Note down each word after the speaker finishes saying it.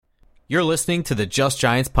You're listening to the Just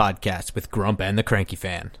Giants podcast with Grump and the Cranky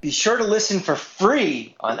Fan. Be sure to listen for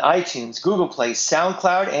free on iTunes, Google Play,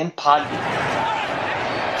 SoundCloud, and Podbean.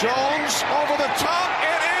 Jones over the top.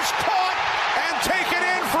 It is caught and taken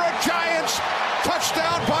in for a Giants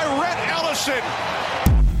touchdown by Rhett Ellison.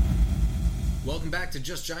 Welcome back to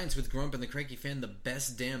Just Giants with Grump and the Cranky Fan, the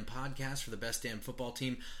best damn podcast for the best damn football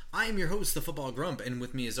team. I am your host, the Football Grump, and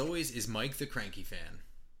with me as always is Mike the Cranky Fan.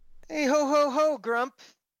 Hey, ho, ho, ho, Grump.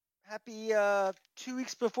 Happy 2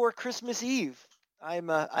 weeks before Christmas Eve. I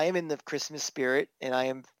am in the Christmas spirit, and I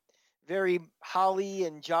am very holly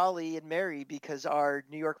and jolly and merry because our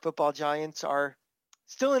New York Football Giants are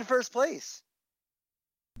still in first place.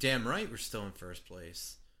 Damn right we're still in first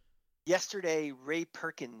place. Yesterday, Ray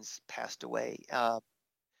Perkins passed away. Now,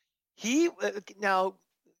 I'm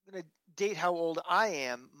going to date how old I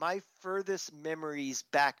am. My furthest memories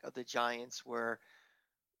back of the Giants were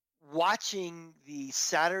watching the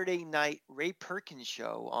Saturday night Ray Perkins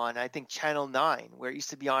show on, I think, Channel 9, where it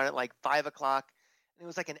used to be on at like 5 o'clock. And it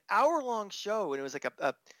was like an hour-long show, and it was like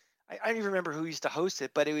I don't even remember who used to host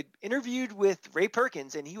it, but it would interviewed with Ray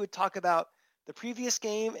Perkins, and he would talk about the previous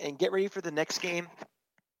game and get ready for the next game.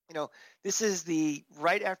 You know, this is the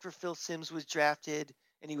right after Phil Simms was drafted,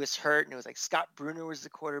 and he was hurt, and it was like Scott Bruner was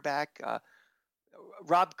the quarterback.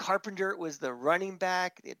 Rob Carpenter was the running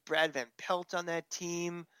back. They had Brad Van Pelt on that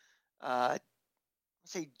team. Let's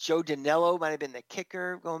say Joe Danello might have been the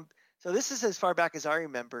kicker. So this is as far back as I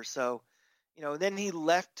remember. So, you know, then he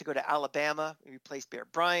left to go to Alabama. He replaced Bear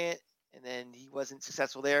Bryant, and then he wasn't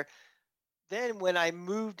successful there. Then when I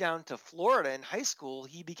moved down to Florida in high school,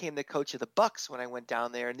 he became the coach of the Bucks when I went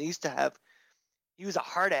down there. And he was a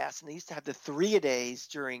hard ass, and they used to have the 3-a-days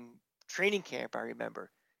during training camp, I remember.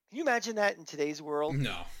 Can you imagine that in today's world?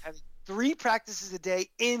 No. Having 3 practices a day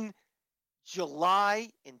in July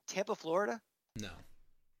in Tampa, Florida? No.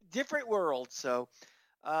 Different world. So,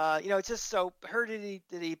 it's just so heard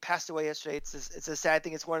that he passed away yesterday. It's a sad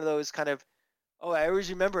thing. It's one of those kind of, I always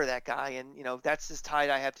remember that guy. And, that's as tied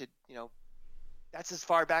I have to, that's as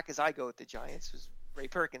far back as I go with the Giants was Ray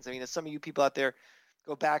Perkins. I mean, some of you people out there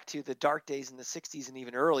go back to the dark days in the 60s and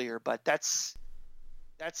even earlier, but that's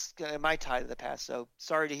my tie to the past. So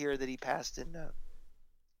sorry to hear that he passed, and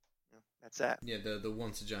that's that. Yeah, the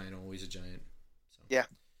once a Giant, always a Giant. So. Yeah.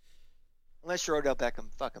 Unless you're Odell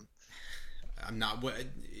Beckham. Fuck him. I'm not.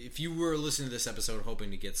 If you were listening to this episode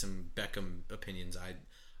hoping to get some Beckham opinions,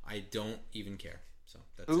 I don't even care. So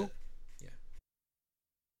that's Who? it. Yeah.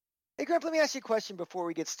 Hey, Grump, let me ask you a question before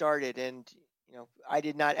we get started. And, I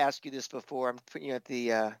did not ask you this before. I'm putting you at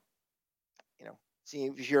the,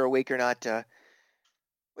 seeing if you're awake or not.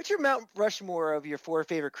 What's your Mount Rushmore of your 4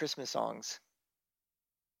 favorite Christmas songs?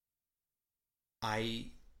 I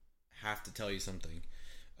have to tell you something.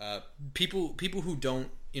 People who don't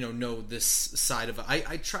know this side of it.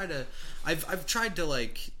 I've tried to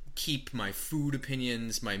like keep my food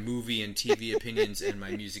opinions, my movie and TV opinions, and my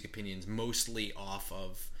music opinions mostly off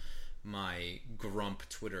of my Grump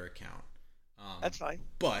Twitter account. That's fine.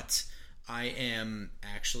 But I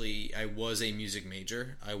was a music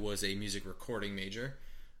major. I was a music recording major.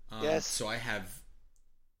 Yes. So I have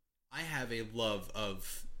a love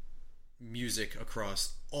of music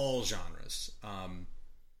across all genres.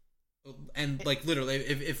 And like literally,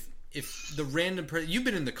 if the random you've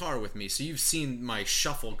been in the car with me, so you've seen my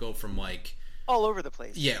shuffle go from like all over the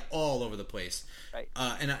place. Yeah, all over the place. Right.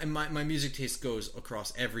 And my music taste goes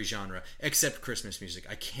across every genre except Christmas music.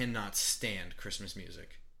 I cannot stand Christmas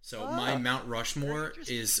music. So my Mount Rushmore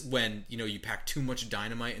is when you pack too much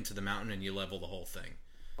dynamite into the mountain and you level the whole thing.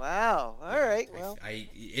 Wow. All right. Well,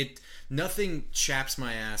 nothing chaps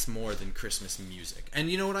my ass more than Christmas music. And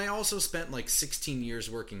you know what? I also spent like 16 years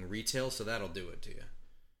working retail, so that'll do it to you.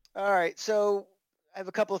 All right. So I have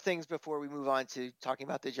a couple of things before we move on to talking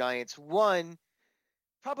about the Giants. One,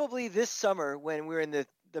 probably this summer when we're in the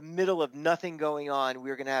middle of nothing going on,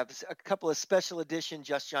 we're going to have a couple of special edition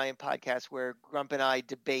Just Giant podcasts where Grump and I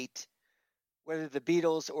debate whether the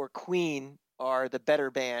Beatles or Queen are the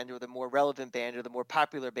better band or the more relevant band or the more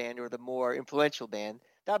popular band or the more influential band.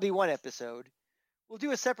 That'll be one episode. We'll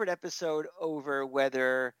do a separate episode over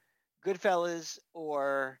whether Goodfellas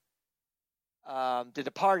or The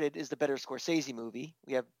Departed is the better Scorsese movie.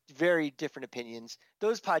 We have very different opinions.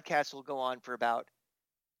 Those podcasts will go on for about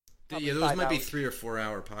those might be 3 or 4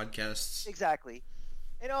 hour podcasts. Exactly.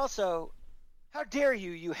 And also, how dare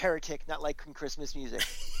you heretic, not like Christmas music?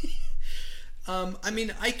 I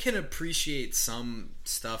mean, I can appreciate some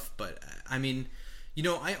stuff, but I mean,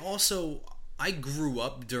 I grew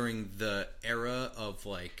up during the era of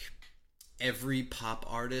like every pop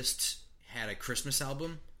artist had a Christmas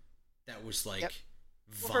album that was like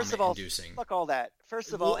first of all, vomit-inducing. fuck all that.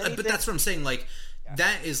 First of all, anything... but that's what I'm saying. Like,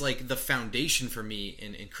 that is like the foundation for me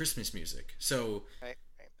in Christmas music. So, right.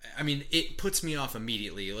 I mean, it puts me off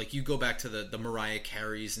immediately. Like, you go back to the Mariah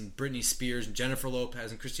Careys and Britney Spears and Jennifer Lopez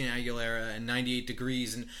and Christina Aguilera and 98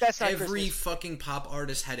 Degrees, and every fucking pop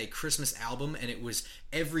artist had a Christmas album, and it was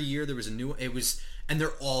every year there was a new. And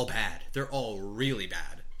they're all bad. They're all really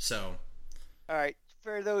bad. So, all right.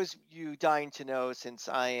 For those of you dying to know, since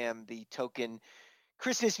I am the token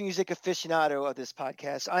Christmas music aficionado of this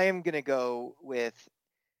podcast, I am going to go with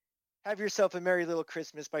 "Have Yourself a Merry Little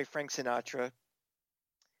Christmas" by Frank Sinatra.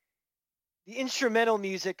 The instrumental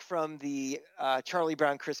music from the Charlie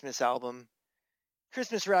Brown Christmas album,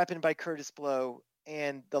 "Christmas Rappin'" by Curtis Blow,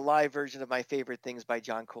 and the live version of "My Favorite Things" by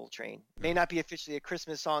John Coltrane. May not be officially a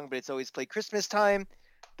Christmas song, but it's always played Christmas time.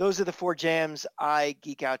 Those are the 4 jams I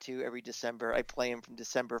geek out to every December. I play them from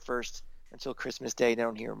December 1st until Christmas Day, and I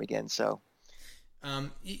don't hear them again. So,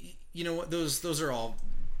 you know what? Those are all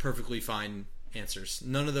perfectly fine answers.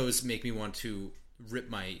 None of those make me want to rip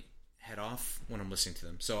my head off when I'm listening to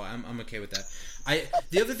them, so I'm okay with that.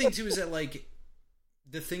 The other thing too is that, like,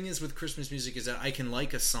 the thing is with Christmas music is that I can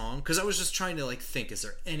like a song, because I was just trying to, like, think, is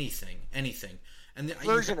there anything, and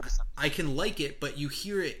I can like it, but you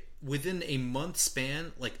hear it within a month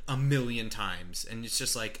span like a million times, and it's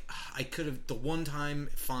just like, I could have the one time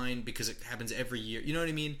fine, because it happens every year, you know what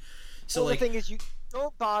I mean? So, well, the thing is, you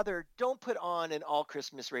don't put on an all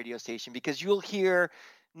Christmas radio station, because you'll hear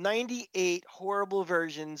 98 horrible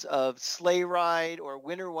versions of Sleigh Ride or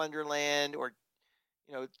Winter Wonderland or,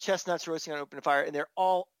 you know, Chestnuts Roasting on Open Fire, and they're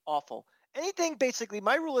all awful. Anything, basically,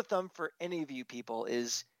 my rule of thumb for any of you people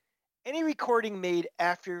is any recording made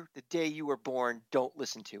after the day you were born, don't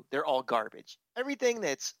listen to. They're all garbage. Everything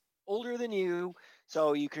that's older than you,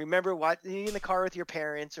 so you can remember what in the car with your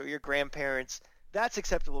parents or your grandparents, that's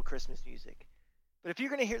acceptable Christmas music. But if you're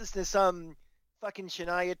going to hear this to some fucking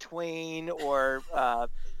Shania Twain or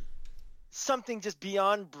something just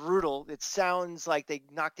beyond brutal, it sounds like they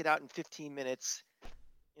knocked it out in 15 minutes,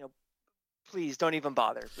 you know, please don't even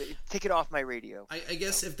bother. Take it off my radio. I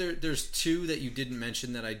guess if there's 2 that you didn't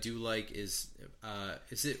mention that I do like is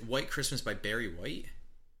it White Christmas by Barry White?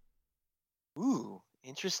 Ooh,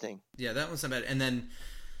 interesting. Yeah, that one's not bad. And then,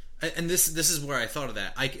 and this is where I thought of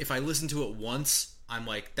that. If I listen to it once, I'm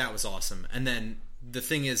like, that was awesome. And then the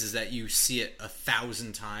thing is that you see it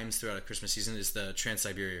 1,000 times throughout a Christmas season, is the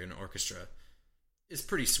Trans-Siberian Orchestra. It's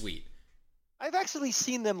pretty sweet. I've actually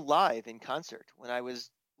seen them live in concert when I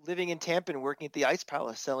was living in Tampa and working at the Ice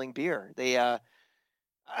Palace selling beer. They, I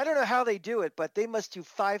don't know how they do it, but they must do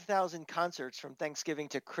 5,000 concerts from Thanksgiving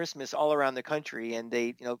to Christmas all around the country. And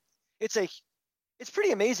they, you know, it's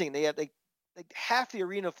pretty amazing. They have like half the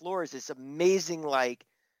arena floor is this amazing, like,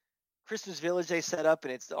 Christmas village they set up,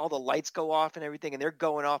 and it's all the lights go off and everything, and they're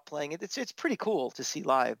going off playing it. It's pretty cool to see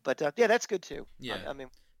live, but yeah, that's good too. Yeah, I mean,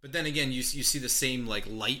 but then again, you see the same, like,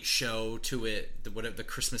 light show to it, the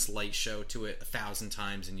Christmas light show to it 1,000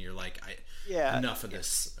 times, and you're like, enough of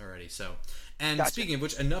this already. So, and gotcha. Speaking of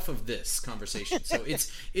which, enough of this conversation. So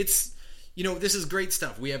it's. You know, this is great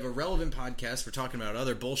stuff. We have a relevant podcast. We're talking about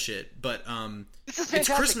other bullshit, but it's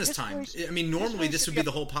Christmas time. I mean, normally this would be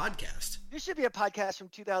the whole podcast. This should be a podcast from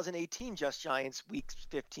 2018, Just Giants, week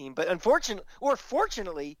 15. But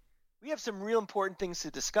fortunately, we have some real important things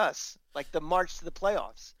to discuss, like the march to the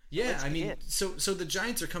playoffs. Yeah, I mean, so the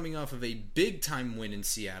Giants are coming off of a big-time win in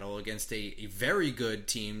Seattle against a very good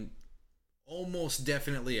team, almost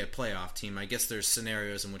definitely a playoff team. I guess there's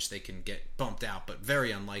scenarios in which they can get bumped out, but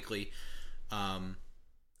very unlikely.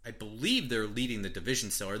 I believe they're leading the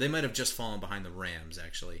division still, or they might have just fallen behind the Rams,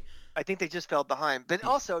 actually. I think they just fell behind. But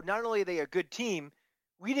also, not only are they a good team,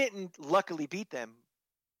 we didn't luckily beat them.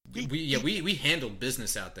 We handled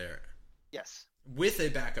business out there. Yes. With a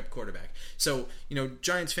backup quarterback. So, you know,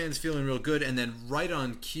 Giants fans feeling real good, and then right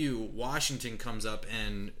on cue, Washington comes up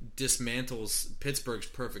and dismantles Pittsburgh's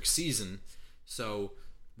perfect season. So,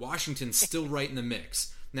 Washington's still right in the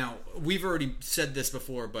mix. Now, we've already said this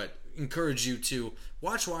before, but encourage you to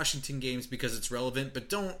watch Washington games because it's relevant, but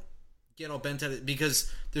don't get all bent at it because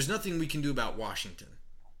there's nothing we can do about Washington.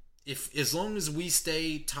 As long as we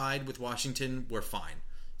stay tied with Washington, we're fine.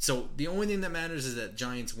 So the only thing that matters is that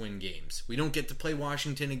Giants win games. We don't get to play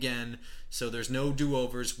Washington again, so there's no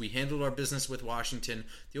do-overs. We handled our business with Washington.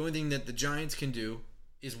 The only thing that the Giants can do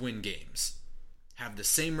is win games. Have the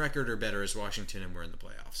same record or better as Washington, and we're in the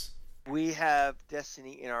playoffs. We have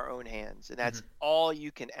destiny in our own hands, and that's all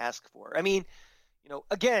you can ask for. I mean, you know,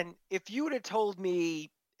 again, if you would have told me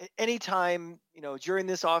anytime, you know, during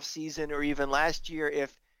this offseason or even last year,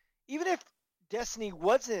 even if destiny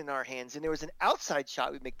wasn't in our hands and there was an outside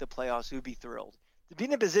shot we'd make the playoffs, we'd be thrilled. to be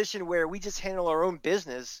in a position where we just handle our own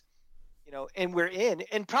business, and we're in,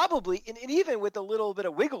 and probably, and even with a little bit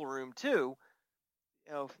of wiggle room too,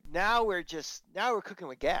 now we're cooking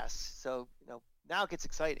with gas. So, now it gets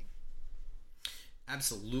exciting.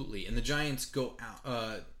 Absolutely. And the Giants go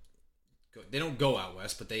out, they don't go out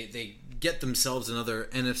west, but they get themselves another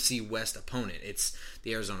NFC West opponent. It's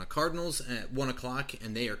the Arizona Cardinals at 1 o'clock,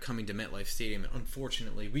 and they are coming to MetLife Stadium. And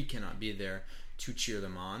unfortunately, we cannot be there to cheer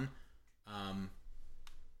them on.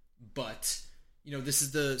 But, this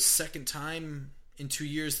is the second time in 2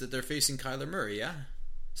 years that they're facing Kyler Murray, yeah?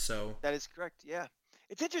 So that is correct, yeah.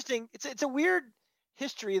 It's interesting. It's a weird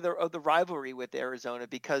history of the rivalry with Arizona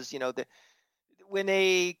because, when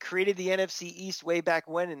they created the NFC East way back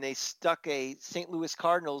when, and they stuck a St. Louis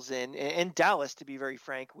Cardinals in, and Dallas, to be very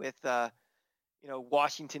frank, with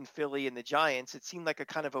Washington, Philly, and the Giants, it seemed like a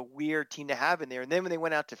kind of a weird team to have in there. And then when they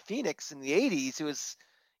went out to Phoenix in the '80s, it was,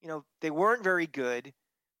 they weren't very good.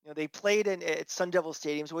 They played at Sun Devil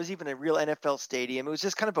Stadium, so it wasn't even a real NFL stadium. It was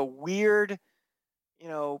just kind of a weird,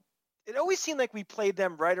 it always seemed like we played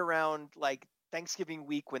them right around like Thanksgiving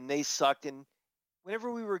week when they sucked, and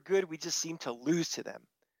whenever we were good, we just seemed to lose to them.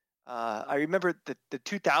 I remember the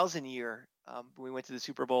 2000 year when we went to the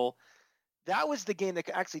Super Bowl. That was the game that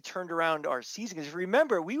actually turned around our season. Because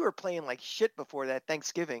remember, we were playing like shit before that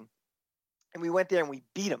Thanksgiving, and we went there and we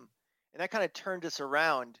beat them, and that kind of turned us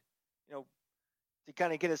around, to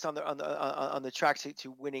kind of get us on the track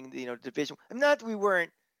to winning the division. And not that we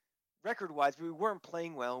weren't record-wise, but we weren't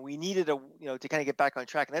playing well, and we needed to kind of get back on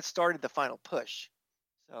track, and that started the final push.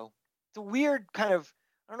 So it's a weird kind of,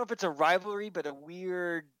 I don't know if it's a rivalry, but a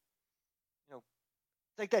weird, it's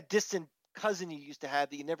like that distant cousin you used to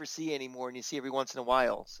have that you never see anymore and you see every once in a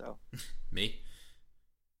while. So me,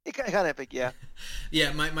 it kind of like, yeah.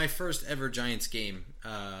 Yeah, my first ever Giants game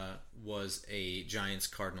was a Giants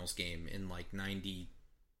Cardinals game in like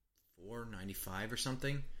 94, 95 or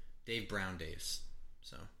something. Dave Brown days.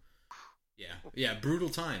 So yeah, brutal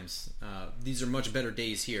times. These are much better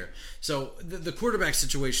days here. So the quarterback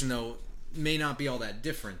situation, though, may not be all that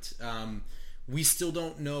different. We still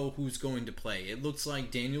don't know who's going to play. It looks like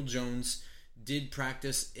Daniel Jones did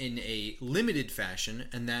practice in a limited fashion,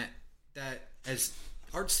 and that as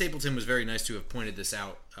Art Stapleton was very nice to have pointed this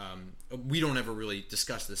out. We don't ever really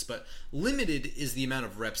discuss this, but limited is the amount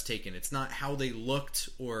of reps taken. It's not how they looked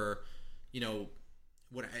or,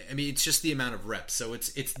 what I mean. It's just the amount of reps. So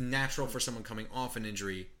it's natural for someone coming off an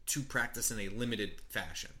injury to practice in a limited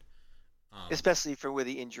fashion, especially for where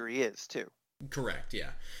the injury is too. Correct. Yeah.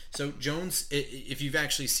 So Jones, if you've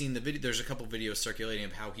actually seen the video, there's a couple videos circulating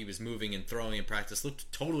of how he was moving and throwing in practice.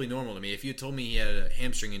 Looked totally normal to me. If you had told me he had a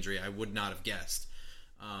hamstring injury, I would not have guessed.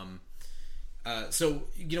 So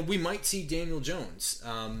we might see Daniel Jones.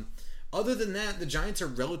 Other than that, the Giants are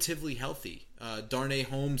relatively healthy. Darnay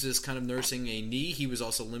Holmes is kind of nursing a knee. He was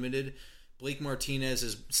also limited. Blake Martinez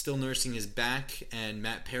is still nursing his back, and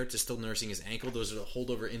Matt Peart is still nursing his ankle. Those are the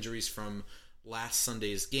holdover injuries from last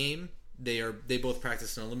Sunday's game. They both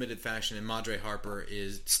practiced in a limited fashion, and Madre Harper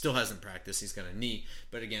still hasn't practiced. He's got a knee,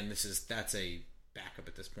 but again, that's a backup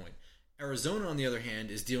at this point. Arizona, on the other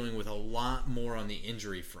hand, is dealing with a lot more on the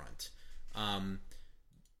injury front.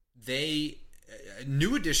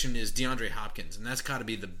 New addition is DeAndre Hopkins, and that's got to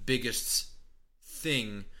be the biggest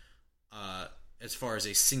thing as far as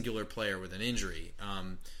a singular player with an injury.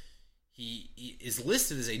 He is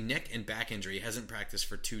listed as a neck and back injury. He hasn't practiced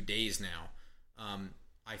for 2 days now.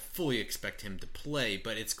 I fully expect him to play,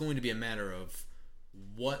 but it's going to be a matter of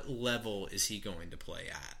what level is he going to play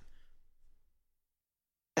at.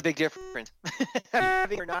 A big difference,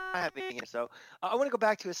 having or not having it. So I want to go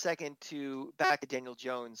back to a second back to Daniel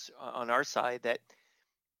Jones on our side. That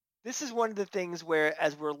this is one of the things where,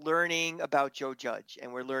 as we're learning about Joe Judge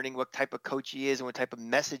and we're learning what type of coach he is and what type of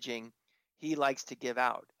messaging he likes to give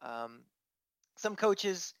out. Some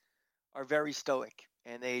coaches are very stoic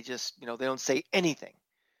and they just, they don't say anything.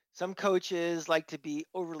 Some coaches like to be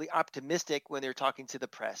overly optimistic when they're talking to the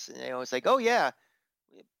press, and they always like, "Oh yeah,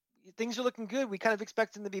 things are looking good. We kind of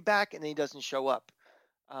expect him to be back," and then he doesn't show up.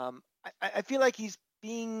 I feel like he's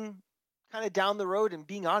being kind of down the road and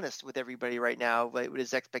being honest with everybody right now, what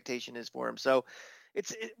his expectation is for him. So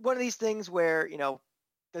it's one of these things where,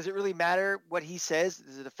 does it really matter what he says?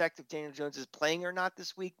 Does it affect if Daniel Jones is playing or not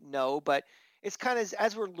this week? No, but it's kind of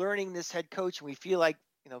as we're learning this head coach, and we feel like,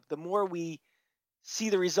 the more we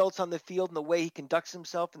see the results on the field and the way he conducts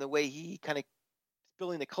himself and the way he kind of is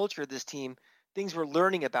building the culture of this team, things we're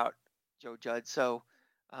learning about Joe Judge. So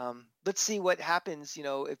let's see what happens,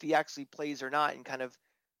 if he actually plays or not, and kind of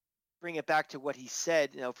bring it back to what he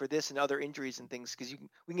said, for this and other injuries and things, because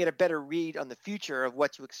we can get a better read on the future of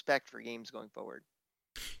what to expect for games going forward.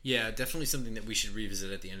 Yeah, definitely something that we should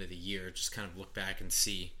revisit at the end of the year. Just kind of look back and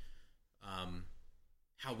see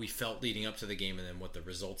how we felt leading up to the game, and then what the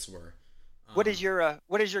results were. What is your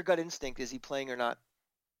gut instinct? Is he playing or not?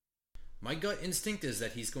 My gut instinct is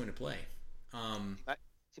that he's going to play.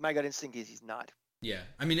 My gut instinct is he's not. Yeah,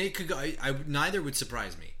 I mean, it could go. Neither would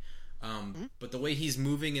surprise me. But the way he's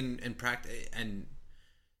moving and practice, and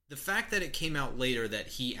the fact that it came out later that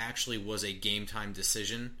he actually was a game time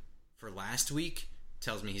decision for last week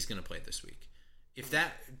tells me he's going to play this week. If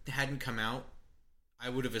that hadn't come out, I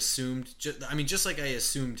would have assumed. Just like I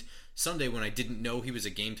assumed Sunday when I didn't know he was a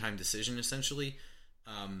game time decision. Essentially,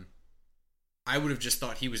 I would have just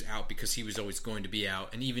thought he was out because he was always going to be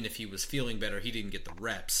out, and even if he was feeling better, he didn't get the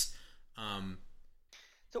reps.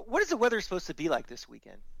 So, what is the weather supposed to be like this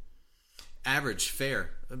weekend? Average,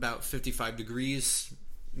 fair, about 55 degrees.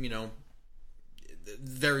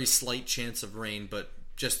 Very slight chance of rain, but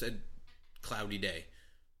just a cloudy day.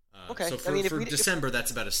 Okay. So for December,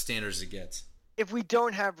 that's about as standard as it gets. If we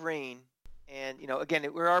don't have rain, and again,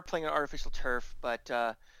 we are playing on artificial turf, but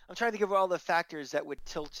I'm trying to think of all the factors that would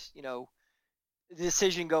tilt, the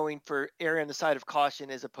decision going for err on the side of caution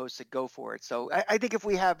as opposed to go for it. So I think if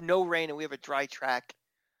we have no rain and we have a dry track,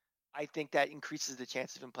 I think that increases the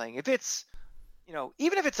chance of him playing. If it's,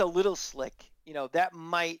 even if it's a little slick, that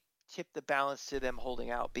might tip the balance to them holding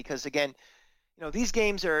out because again, these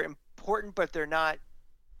games are important, but we're not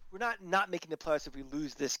making the playoffs if we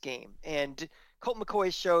lose this game. And Colt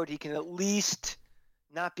McCoy showed he can at least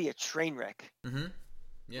not be a train wreck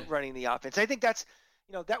running the offense. I think that's,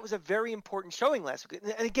 that was a very important showing last week.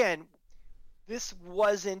 And again, this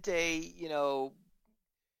wasn't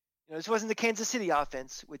this wasn't the Kansas City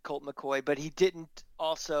offense with Colt McCoy, but he didn't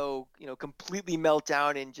also, completely melt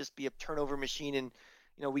down and just be a turnover machine. And,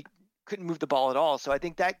 we couldn't move the ball at all. So I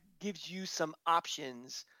think that gives you some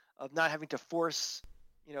options of not having to force,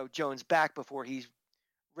 Jones back before he's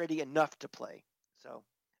ready enough to play. So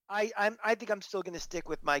I think I'm still going to stick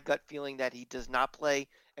with my gut feeling that he does not play,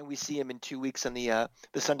 and we see him in 2 weeks on the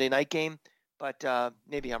Sunday night game. But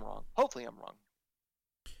maybe I'm wrong. Hopefully I'm wrong.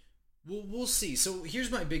 Well, we'll see. So here's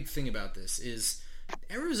my big thing about this is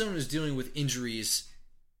Arizona is dealing with injuries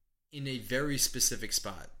in a very specific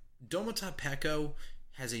spot. Domata Peko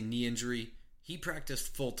has a knee injury. He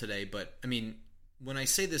practiced full today, but when I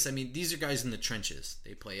say this, these are guys in the trenches.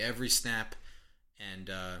 They play every snap, and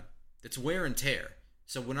it's wear and tear.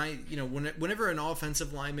 So whenever an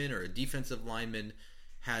offensive lineman or a defensive lineman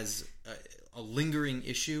has a lingering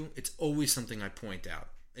issue, it's always something I point out.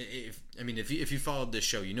 If you followed this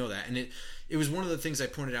show, you know that. And it was one of the things I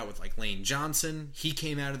pointed out with like Lane Johnson. He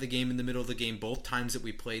came out of the game in the middle of the game both times that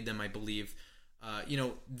we played them, I believe.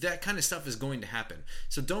 That kind of stuff is going to happen.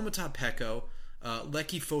 So Domata Peko,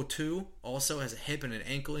 Leki Fotu also has a hip and an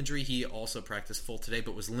ankle injury. He also practiced full today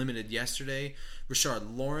but was limited yesterday.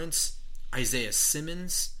 Rashard Lawrence, Isaiah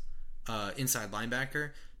Simmons, inside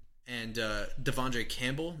linebacker, and Devondre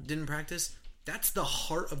Campbell didn't practice. That's the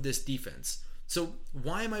heart of this defense. So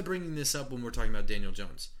why am I bringing this up when we're talking about Daniel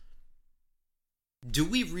Jones? Do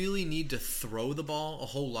we really need to throw the ball a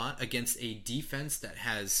whole lot against a defense that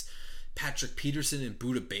has Patrick Peterson and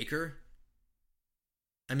Budda Baker?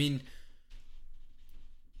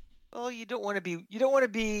 Well, you don't want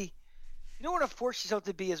to force yourself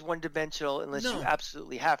to be as one-dimensional unless you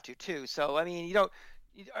absolutely have to, too. So,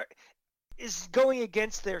 is going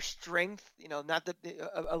against their strength, not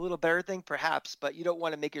a little better thing, perhaps, but you don't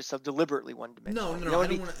want to make yourself deliberately one-dimensional. No, I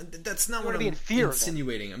don't want to. That's not what I'm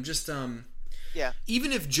insinuating. I'm just, yeah.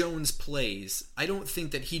 Even if Jones plays, I don't think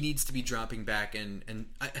that he needs to be dropping back and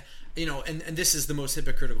this is the most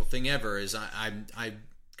hypocritical thing ever. Is I'm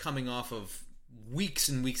coming off of weeks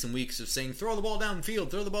and weeks and weeks of saying throw the ball down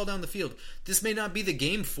the field. This may not be the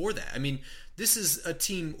game for that. This is a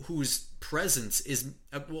team whose presence is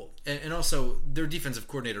and also their defensive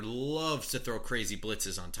coordinator loves to throw crazy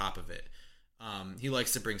blitzes on top of it. He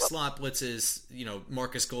likes to bring slot blitzes.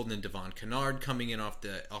 Marcus Golden and Devon Kennard coming in off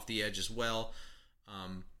the edge as well.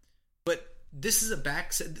 But this is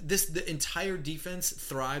the entire defense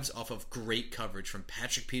thrives off of great coverage from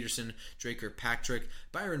Patrick Peterson, Draker Patrick.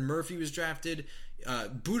 Byron Murphy was drafted.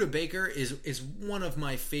 Budda Baker is one of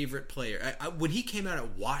my favorite players. When he came out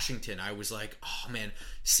at Washington, I was like, oh man,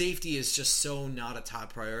 safety is just so not a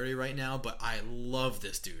top priority right now, but I love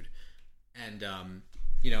this dude. And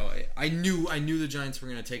I knew the Giants were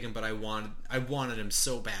going to take him, but I wanted him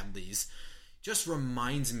so badly. He just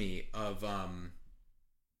reminds me of Earl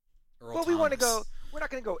Thomas. We're not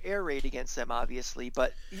going to go air raid against them, obviously,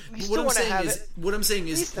 but we still want to have it. What I'm saying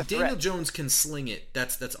is Daniel Jones can sling it.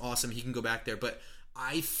 That's awesome. He can go back there, but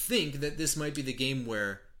I think that this might be the game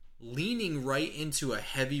where leaning right into a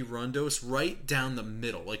heavy run dose right down the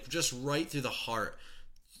middle, like just right through the heart,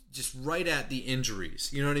 just right at the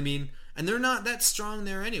injuries. You know what I mean? And they're not that strong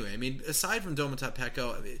there anyway. I mean, aside from Domata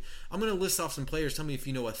Peko, I'm going to list off some players. Tell me if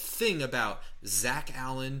you know a thing about Zach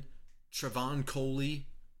Allen, Trevon Coley,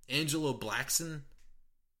 Angelo Blackson,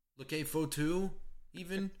 Luque Fotu,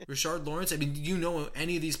 even Richard Lawrence. I mean, do you know who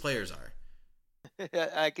any of these players are?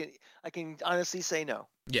 I can honestly say no.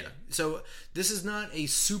 Yeah. So this is not a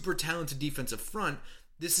super talented defensive front.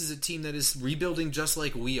 This is a team that is rebuilding just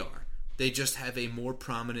like we are. They just have a more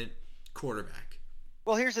prominent quarterback.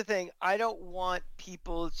 Well, here's the thing. I don't want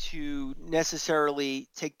people to necessarily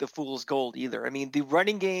take the fool's gold either. I mean, the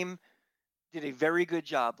running game did a very good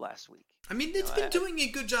job last week. I mean, it's been doing a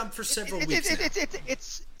good job for several weeks now.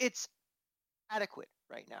 It's adequate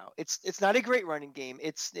right now. It's not a great running game.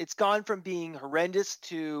 It's gone from being horrendous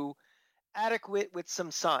to adequate with some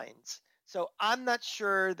signs. So I'm not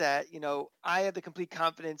sure that, I have the complete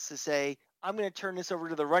confidence to say I'm going to turn this over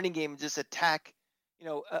to the running game and just attack,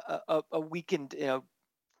 a weakened,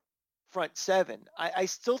 front seven. I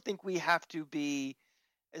still think we have to be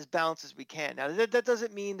as balanced as we can. Now, that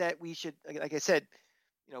doesn't mean that we should, like I said,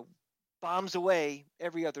 bombs away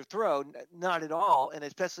every other throw. Not at all, and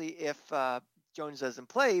especially if Jones doesn't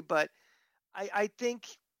play. But I think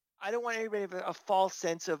I don't want anybody to have a false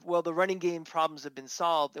sense of, well, the running game problems have been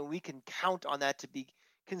solved, and we can count on that to be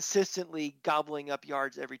consistently gobbling up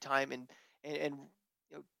yards every time and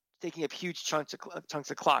taking up huge chunks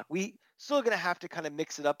of clock. We still going to have to kind of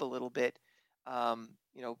mix it up a little bit.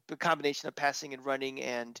 The combination of passing and running,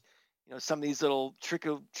 and some of these little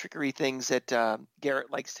trickery things that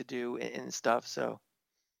Garrett likes to do and stuff. So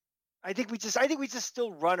I think we just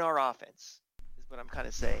still run our offense is what I'm kind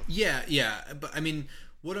of saying. Yeah. But I mean,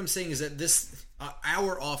 what I'm saying is that this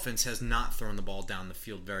our offense has not thrown the ball down the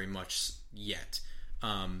field very much yet.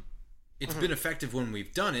 It's been effective when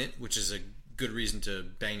we've done it, which is a good reason to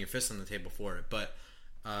bang your fist on the table for it. But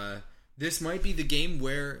this might be the game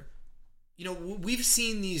where, we've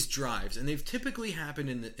seen these drives, and they've typically happened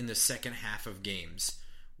in the second half of games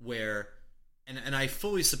where, and I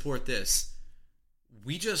fully support this,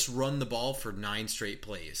 we just run the ball for 9 straight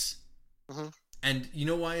plays. And you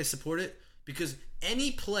know why I support it? Because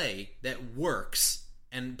any play that works,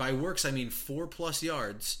 and by works I mean 4+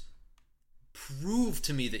 yards, prove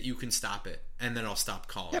to me that you can stop it, and then I'll stop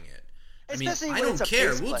calling it. I mean, I don't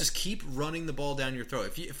care. We'll just keep running the ball down your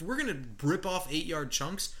throat. If we're going to rip off 8-yard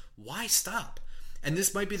chunks, why stop? And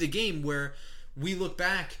this might be the game where we look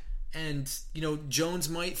back and, Jones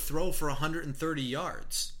might throw for 130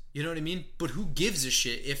 yards. You know what I mean? But who gives a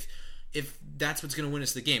shit if that's what's going to win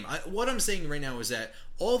us the game? What I'm saying right now is that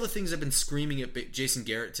all the things I've been screaming at Jason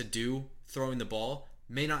Garrett to do, throwing the ball,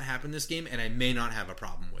 may not happen this game, and I may not have a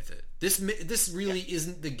problem with it. This really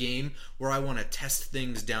isn't the game where I want to test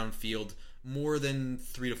things downfield more than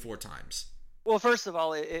 3 to 4 times. Well, first of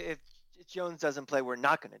all, if Jones doesn't play, we're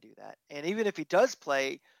not going to do that. And even if he does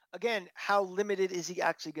play, again, how limited is he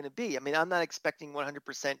actually going to be? I mean, I'm not expecting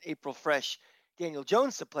 100% April fresh Daniel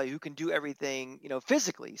Jones to play, who can do everything,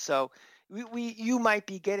 physically. So you might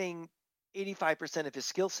be getting 85% of his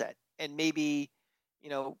skill set, and maybe,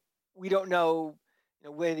 we don't know,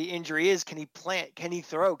 where the injury is. Can he plant? Can he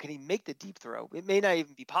throw? Can he make the deep throw? It may not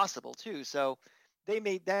even be possible too. So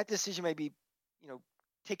that decision may be,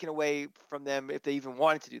 taken away from them if they even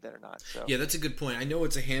wanted to do that or not. So yeah, that's a good point. I know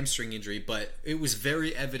it's a hamstring injury, but it was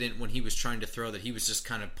very evident when he was trying to throw that he was just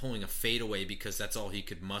kind of pulling a fadeaway because that's all he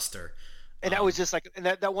could muster. And that was just like, and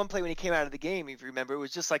that one play when he came out of the game, if you remember, it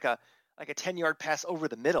was just like a 10-yard pass over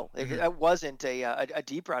the middle. That wasn't a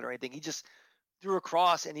deep route or anything. He just threw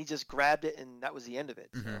across and he just grabbed it, and that was the end of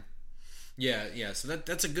it. So. Yeah. So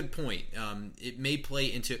that's a good point. It may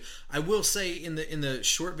play into. I will say in the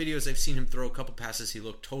short videos I've seen him throw a couple passes, he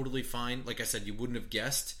looked totally fine. Like I said, you wouldn't have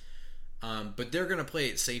guessed. But they're gonna play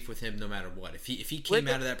it safe with him no matter what. If he came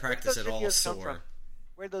out of that practice at all sore.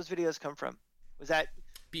 Where'd those videos come from? Was that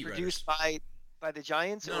produced by the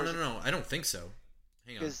Giants? No. I don't think so.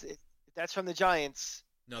 Hang on. Because if that's from the Giants.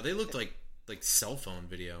 No, they looked like cell phone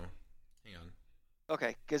video. Hang on.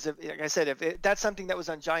 Okay, because like I said, if that's something that was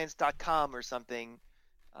on Giants.com or something,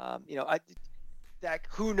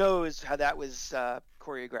 who knows how that was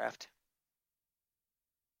choreographed?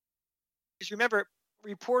 Because remember,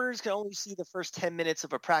 reporters can only see the first 10 minutes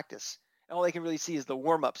of a practice, and all they can really see is the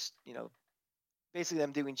warm-ups. Basically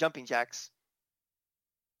them doing jumping jacks.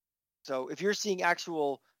 So if you're seeing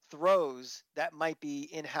actual throws, that might be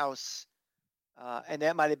in-house, and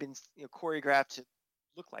that might have been choreographed to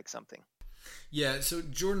look like something. Yeah, so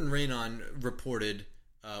Jordan Raanan reported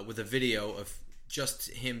with a video of just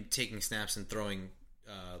him taking snaps and throwing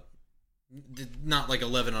Not like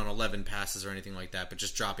 11 on 11 passes or anything like that, but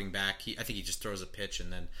just dropping back. I think he just throws a pitch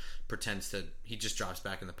and then pretends that he just drops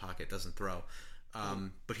back in the pocket, doesn't throw.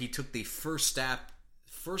 But he took the first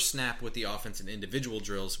snap with the offense in individual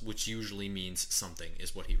drills, which usually means something,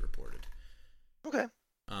 is what he reported. Okay.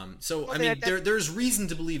 There's reason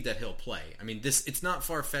to believe that he'll play. I mean, it's not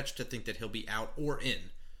far-fetched to think that he'll be out or in.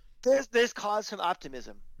 There's cause for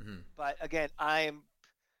optimism, but again,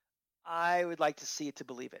 I would like to see it to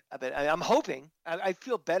believe it. I'm hoping. I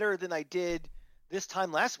feel better than I did this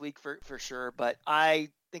time last week for sure, but I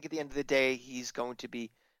think at the end of the day, he's going to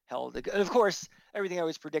be held. And of course, everything I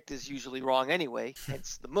always predict is usually wrong anyway,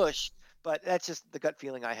 hence the mush, but that's just the gut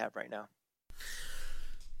feeling I have right now.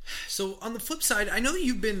 So on the flip side, I know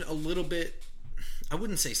you've been a little bit, I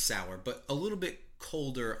wouldn't say sour, but a little bit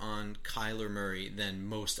colder on Kyler Murray than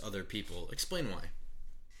most other people. Explain why.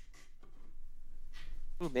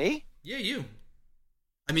 Who, me? Yeah, you.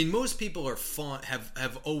 I mean, most people are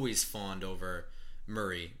have always fawned over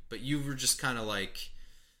Murray, but you were just kind of like,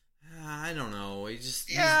 I don't know. He's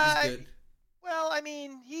good. I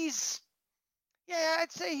mean,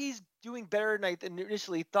 I'd say he's doing better than I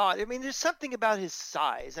initially thought. I mean, there's something about his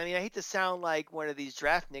size. I mean, I hate to sound like one of these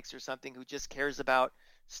draft nicks or something who just cares about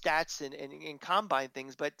stats and combine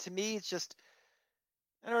things, but to me, it's just,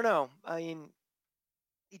 I don't know. I mean,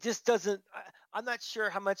 he just doesn't. I'm not sure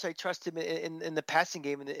how much I trust him in the passing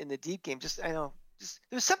game, in the deep game. Just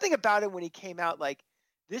there's something about him when he came out like,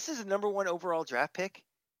 this is a number 1 overall draft pick.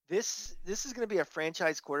 This is going to be a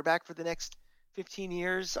franchise quarterback for the next 15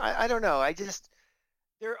 years. I don't know.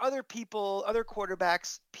 There are other people, other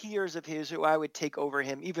quarterbacks, peers of his who I would take over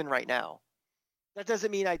him even right now. That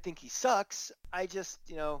doesn't mean I think he sucks. I just,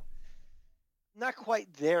 not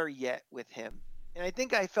quite there yet with him. And I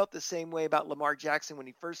think I felt the same way about Lamar Jackson when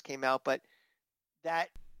he first came out, but that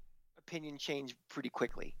opinion changed pretty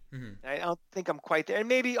quickly. Mm-hmm. I don't think I'm quite there. And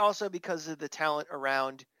maybe also because of the talent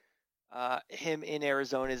around him in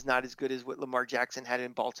Arizona is not as good as what Lamar Jackson had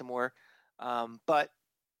in Baltimore. But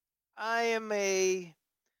I'm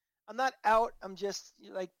not out. I'm just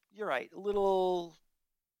like, you're right, a little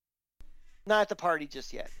not at the party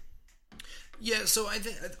just yet. Yeah, so I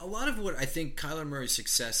think a lot of what I think Kyler Murray's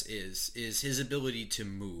success is his ability to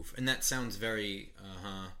move, and that sounds very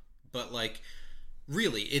but like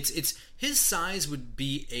really, it's his size would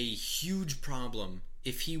be a huge problem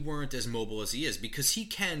if he weren't as mobile as he is, because he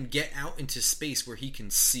can get out into space where he can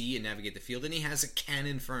see and navigate the field, and he has a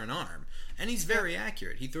cannon for an arm, and he's very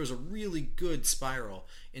accurate. He throws a really good spiral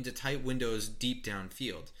into tight windows deep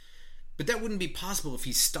downfield. But that wouldn't be possible if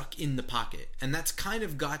he's stuck in the pocket. And that's kind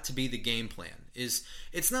of got to be the game plan.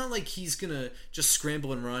 It's not like he's going to just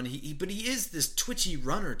scramble and run. But he is this twitchy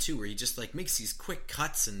runner, too, where he just like makes these quick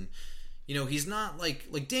cuts. And, he's not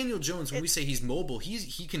like Daniel Jones. When we say he's mobile,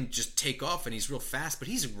 he can just take off and he's real fast. But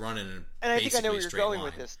he's running in a basically straight line. And I think I know where you're going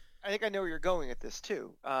with this. I think I know where you're going with this,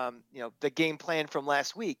 too. The game plan from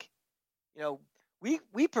last week. We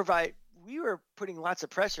were putting lots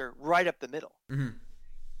of pressure right up the middle. Mm-hmm.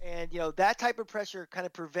 And, that type of pressure kind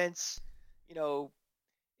of prevents, you're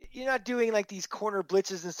not doing like these corner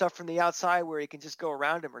blitzes and stuff from the outside where he can just go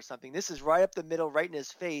around him or something. This is right up the middle, right in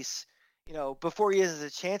his face, before he has a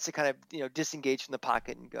chance to kind of, disengage from the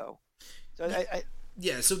pocket and go. So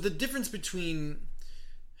so the difference between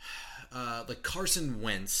like Carson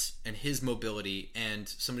Wentz and his mobility and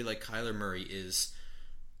somebody like Kyler Murray is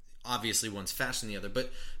obviously one's faster than the other.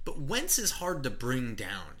 But Wentz is hard to bring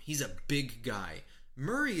down. He's a big guy.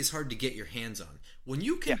 Murray is hard to get your hands on. When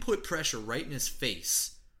you can put pressure right in his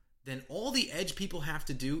face, then all the edge people have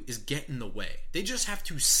to do is get in the way. They just have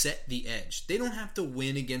to set the edge. They don't have to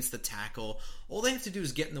win against the tackle. All they have to do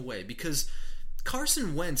is get in the way, because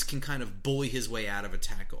Carson Wentz can kind of bully his way out of a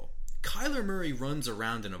tackle. Kyler Murray runs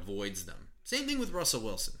around and avoids them. Same thing with Russell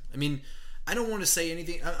Wilson. I mean, I don't want to say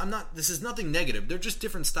anything. This is nothing negative. They're just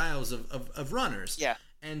different styles of runners. Yeah.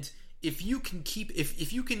 And if you can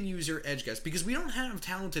if you can use your edge guys, because we don't have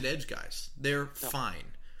talented edge guys, they're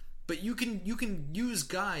fine. But you can use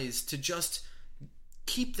guys to just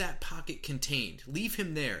keep that pocket contained, leave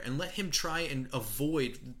him there, and let him try and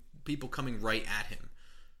avoid people coming right at him.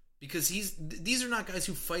 Because these are not guys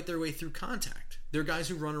who fight their way through contact. They're guys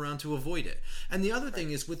who run around to avoid it. And the other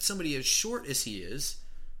thing is, with somebody as short as he is,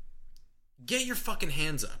 get your fucking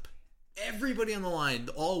hands up. Everybody on the line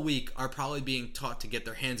all week are probably being taught to get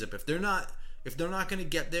their hands up. If they're not going to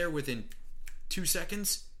get there within 2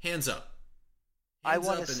 seconds, hands up. I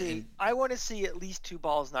want to see at least 2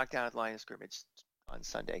 balls knocked down at the line of scrimmage on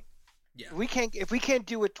Sunday. Yeah. If we can't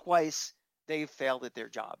do it twice, they've failed at their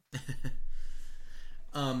job.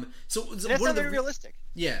 So that's not very realistic.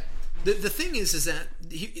 Yeah. The thing is that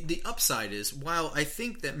the upside is, while I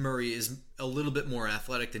think that Murray is a little bit more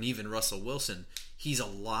athletic than even Russell Wilson, he's a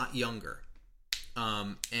lot younger.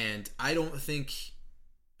 And I don't think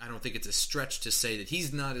it's a stretch to say that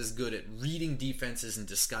he's not as good at reading defenses and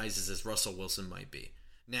disguises as Russell Wilson might be.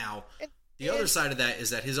 Now, the other side of that is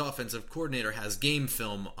that his offensive coordinator has game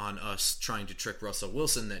film on us trying to trick Russell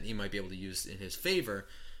Wilson that he might be able to use in his favor,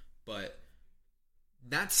 but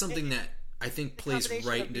that's something that I think plays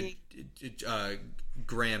right into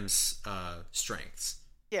Graham's strengths.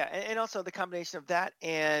 Yeah, and also the combination of that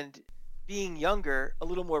and being younger, a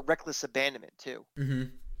little more reckless abandonment too. Mm-hmm.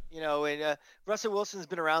 And Russell Wilson's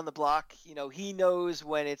been around the block. He knows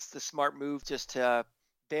when it's the smart move just to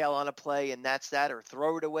bail on a play, and that's that, or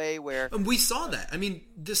throw it away. And we saw that. I mean,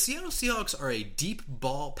 the Seattle Seahawks are a deep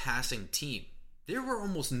ball passing team. There were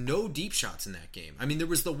almost no deep shots in that game. I mean, there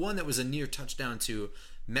was the one that was a near touchdown to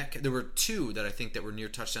Metcalf. There were two that I think that were near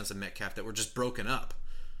touchdowns to Metcalf that were just broken up.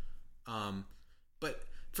 But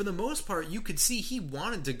for the most part, you could see he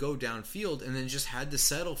wanted to go downfield and then just had to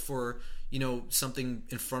settle for, something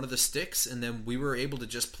in front of the sticks, and then we were able to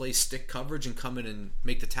just play stick coverage and come in and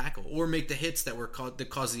make the tackle or make the hits that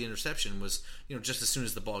caused the interception. Was just as soon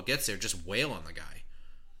as the ball gets there, just wail on the guy.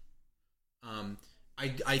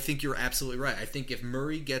 I think you're absolutely right. I think if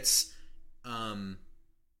Murray gets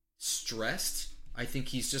stressed, I think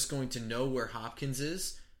he's just going to know where Hopkins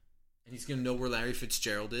is, and he's going to know where Larry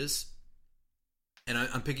Fitzgerald is. And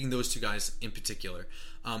I'm picking those two guys in particular.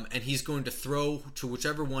 And he's going to throw to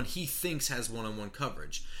whichever one he thinks has one-on-one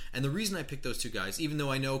coverage. And the reason I pick those two guys, even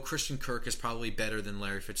though I know Christian Kirk is probably better than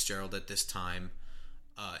Larry Fitzgerald at this time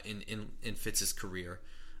in Fitz's career,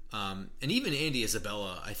 and even Andy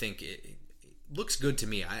Isabella, I think it looks good to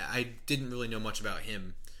me. I didn't really know much about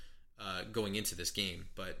him going into this game,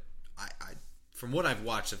 but I from what I've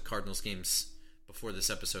watched of Cardinals games before this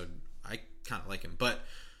episode, I kind of like him. But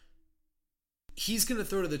he's going to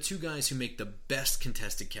throw to the two guys who make the best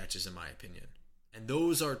contested catches, in my opinion. And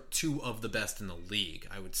those are two of the best in the league,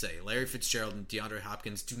 I would say. Larry Fitzgerald and DeAndre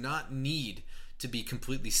Hopkins do not need to be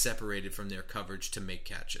completely separated from their coverage to make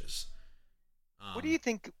catches. What do you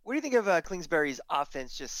think of Kingsbury's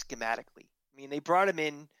offense just schematically? I mean, they brought him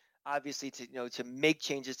in obviously to make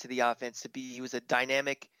changes to the offense. He was a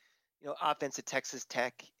dynamic, offense at Texas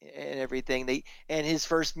Tech and everything. And his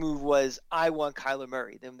first move was, I want Kyler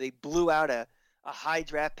Murray. Then they blew out a high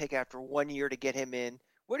draft pick after 1 year to get him in.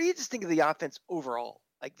 What do you just think of the offense overall?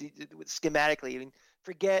 Like schematically, I mean,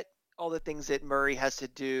 forget all the things that Murray has to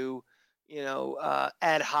do,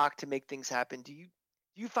 ad hoc to make things happen. Do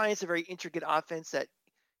you find it's a very intricate offense that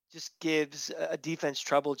just gives a defense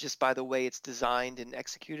trouble just by the way it's designed and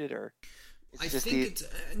executed, or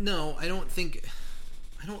no, I don't think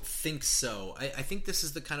so. I think this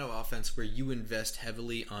is the kind of offense where you invest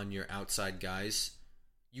heavily on your outside guys.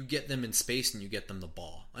 You get them in space and you get them the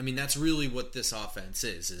ball. I mean, that's really what this offense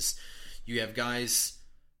is you have guys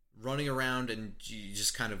running around and you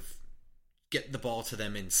just kind of get the ball to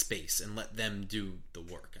them in space and let them do the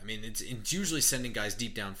work. I mean, it's usually sending guys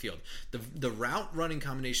deep downfield. The route running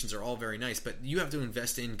combinations are all very nice, but you have to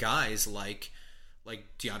invest in guys like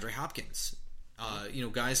DeAndre Hopkins.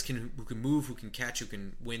 Guys who can move, who can catch, who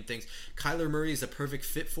can win things. Kyler Murray is a perfect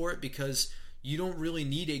fit for it because you don't really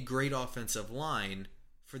need a great offensive line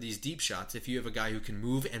for these deep shots if you have a guy who can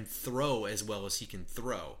move and throw as well as he can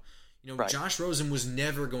throw. Right. Josh Rosen was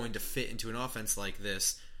never going to fit into an offense like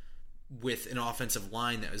this with an offensive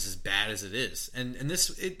line that was as bad as it is. And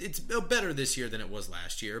it's better this year than it was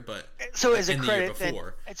last year, but so as a credit the year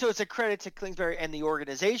before. And so it's a credit to Kingsbury and the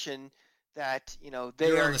organization that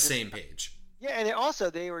they're on the same page. Yeah,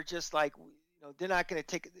 and they were just like, they're not going to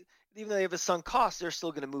take, even though they have a sunk cost, they're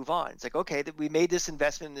still going to move on. It's like, okay, we made this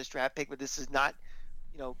investment in this draft pick, but this is not,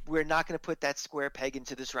 we're not going to put that square peg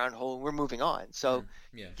into this round hole, and we're moving on. So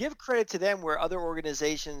give credit to them where other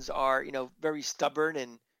organizations are, very stubborn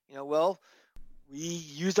and, we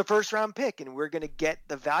used a first round pick and we're going to get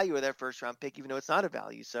the value of that first round pick, even though it's not a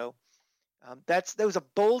value. So that was a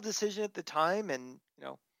bold decision at the time, and,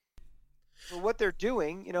 for what they're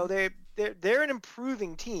doing, they're an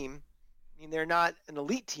improving team. I mean, they're not an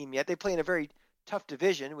elite team yet. They play in a very tough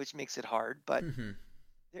division, which makes it hard. But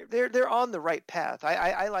they're on the right path.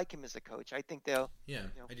 I like him as a coach. I think they'll. Yeah,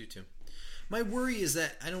 I do too. My worry is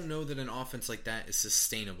that I don't know that an offense like that is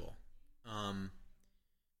sustainable.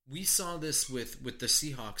 We saw this with the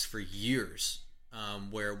Seahawks for years,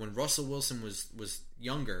 where when Russell Wilson was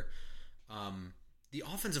younger. The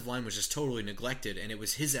offensive line was just totally neglected, and it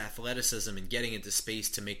was his athleticism and getting into space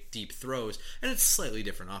to make deep throws. And it's a slightly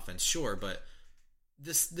different offense, sure, but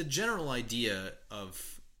the general idea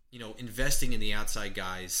of investing in the outside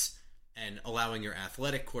guys and allowing your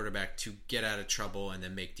athletic quarterback to get out of trouble and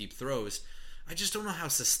then make deep throws. I just don't know how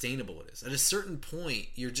sustainable it is. At a certain point,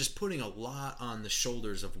 you're just putting a lot on the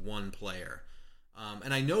shoulders of one player.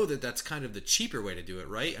 And I know that that's kind of the cheaper way to do it,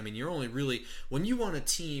 right? I mean, you're only really, when you want a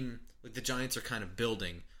team like the Giants are kind of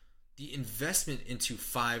building, the investment into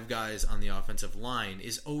 5 guys on the offensive line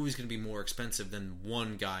is always going to be more expensive than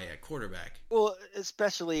one guy at quarterback. Well,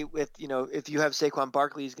 especially with, if you have Saquon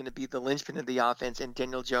Barkley, he's going to be the linchpin of the offense, and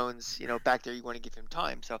Daniel Jones, back there, you want to give him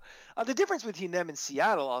time. So the difference between them and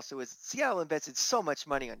Seattle also is Seattle invested so much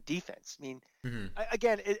money on defense. I mean,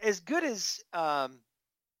 again, as good as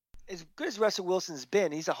Russell Wilson's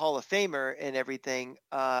been, he's a Hall of Famer and everything.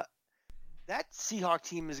 That Seahawks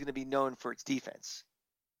team is going to be known for its defense.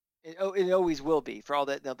 It always will be, for all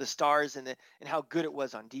the stars and how good it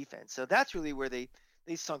was on defense. So that's really where they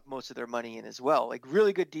sunk most of their money in as well. Like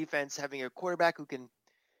really good defense, having a quarterback who can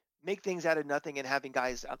make things out of nothing, and having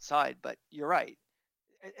guys outside. But you're right.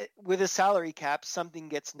 With a salary cap, something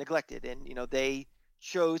gets neglected, and they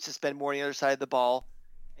chose to spend more on the other side of the ball,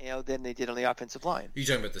 than they did on the offensive line. Are you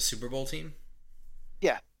talking about the Super Bowl team?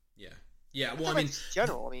 Yeah. Yeah. Well, I mean,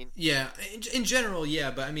 yeah, in general,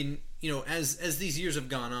 yeah. But I mean, as these years have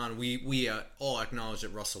gone on, we all acknowledge that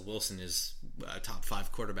Russell Wilson is a top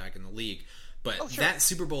 5 quarterback in the league. But that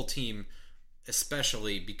Super Bowl team,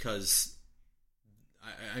 especially because,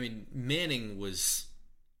 I mean, Manning was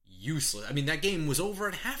useless. I mean, that game was over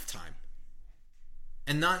at halftime,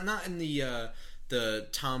 and not in the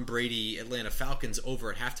Tom Brady Atlanta Falcons over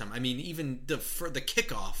at halftime. I mean, even the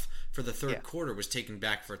kickoff for the third quarter was taken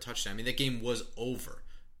back for a touchdown. I mean, that game was over.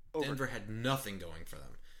 Denver had nothing going for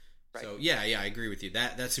them. Right. So yeah, I agree with you.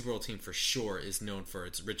 That Super Bowl team for sure is known for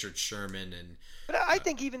its Richard Sherman and. But I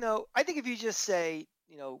think if you just say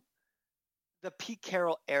the Pete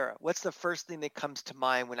Carroll era, what's the first thing that comes to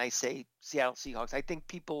mind when I say Seattle Seahawks? I think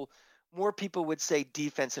more people would say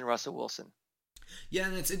defense and Russell Wilson. Yeah,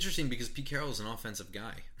 and it's interesting because Pete Carroll is an offensive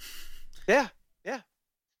guy. Yeah.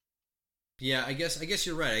 Yeah, I guess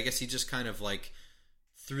you're right. I guess he just kind of like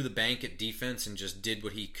threw the bank at defense and just did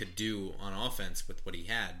what he could do on offense with what he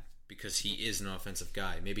had, because he is an offensive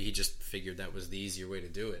guy. Maybe he just figured that was the easier way to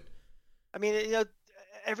do it. I mean,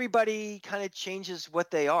 everybody kind of changes what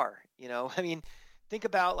they are. I mean, think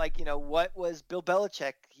about what was Bill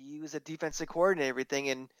Belichick? He was a defensive coordinator and everything,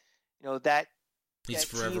 and that. He's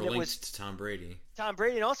forever linked to Tom Brady. Tom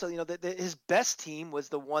Brady, and also, his best team was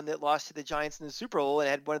the one that lost to the Giants in the Super Bowl and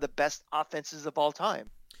had one of the best offenses of all time.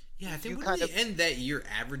 Yeah, I think when they end that year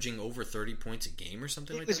averaging over 30 points a game or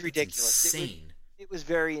something like that. It was ridiculous. It's insane. It was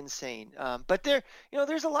very insane. But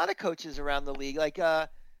there's a lot of coaches around the league. Like,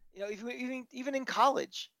 even in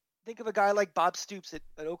college, think of a guy like Bob Stoops at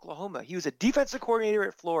Oklahoma. He was a defensive coordinator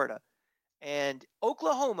at Florida, and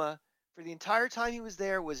Oklahoma, for the entire time he was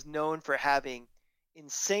there, was known for having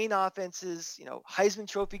insane offenses, Heisman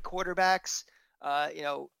Trophy quarterbacks,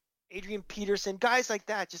 Adrian Peterson, guys like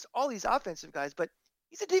that, just all these offensive guys. But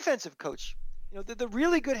he's a defensive coach. The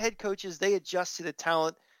really good head coaches, they adjust to the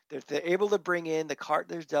talent that they're able to bring in, the cart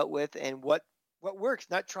they're dealt with, and what works,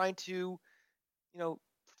 not trying to,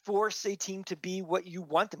 force a team to be what you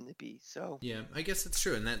want them to be. So yeah, I guess that's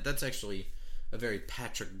true. And that's actually a very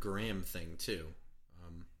Patrick Graham thing too.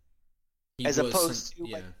 As opposed to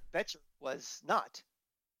what Betcher was not.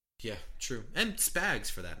 Yeah, true. And Spags,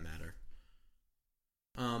 for that matter.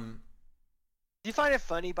 Do you find it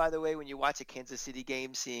funny, by the way, when you watch a Kansas City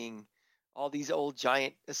game, seeing all these old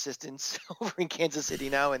Giant assistants over in Kansas City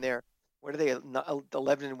now, and they're, what are they,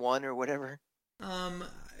 11-1 or whatever? I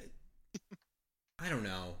don't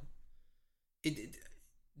know.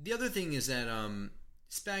 The other thing is that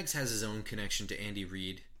Spags has his own connection to Andy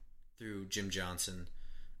Reid through Jim Johnson.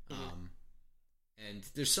 And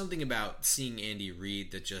there's something about seeing Andy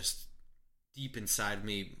Reid that just deep inside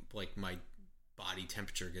me, like my body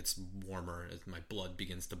temperature gets warmer as my blood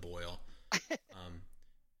begins to boil.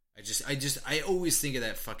 I always think of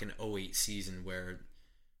that fucking 2008 season where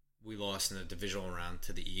we lost in a divisional round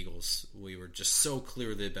to the Eagles. We were just so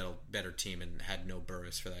clearly the better team and had no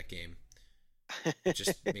Burris for that game. It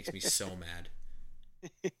just makes me so mad.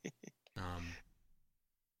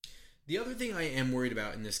 The other thing I am worried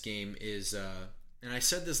about in this game is, and I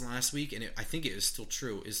said this last week, and I think it is still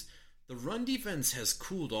true, is the run defense has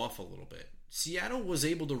cooled off a little bit. Seattle was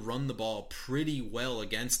able to run the ball pretty well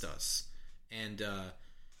against us, and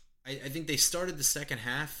I think they started the second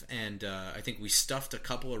half, and I think we stuffed a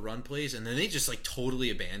couple of run plays, and then they just like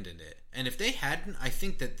totally abandoned it. And if they hadn't, I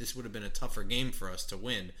think that this would have been a tougher game for us to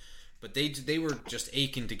win. But they were just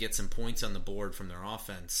aching to get some points on the board from their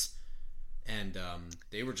offense, and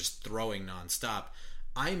they were just throwing nonstop.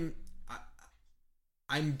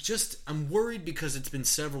 I'm worried because it's been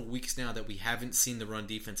several weeks now that we haven't seen the run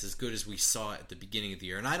defense as good as we saw at the beginning of the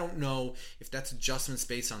year. And I don't know if that's adjustments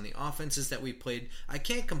based on the offenses that we played. I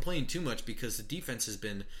can't complain too much because the defense has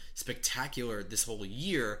been spectacular this whole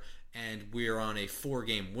year, and we're on a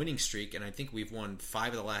 4-game winning streak, and I think we've won 5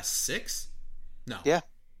 of the last 6. No. Yeah.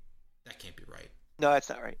 That can't be right. No, that's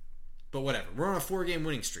not right. But whatever. We're on a 4-game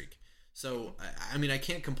winning streak. So, I mean, I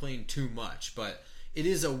can't complain too much, but it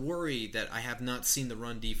is a worry that I have not seen the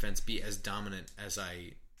run defense be as dominant as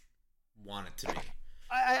I want it to be.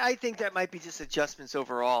 I think that might be just adjustments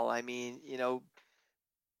overall. I mean,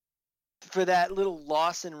 for that little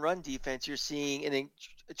loss in run defense, you're seeing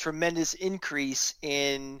a tremendous increase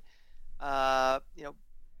in,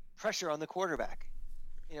 pressure on the quarterback,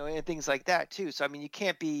 and things like that too. So, I mean, you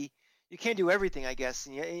can't do everything, I guess.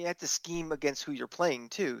 And you have to scheme against who you're playing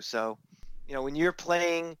too. So, when you're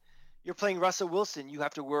playing Russell Wilson, you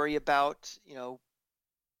have to worry about,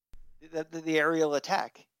 the aerial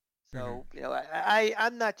attack. So,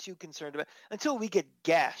 I'm not too concerned about until we get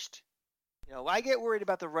gashed. I get worried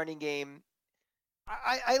about the running game.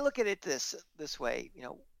 I look at it this way,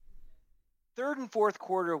 third and fourth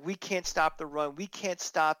quarter, we can't stop the run. We can't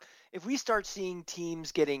stop. If we start seeing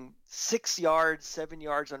teams getting 6 yards, 7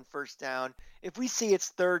 yards on first down, if we see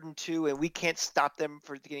it's 3rd and 2 and we can't stop them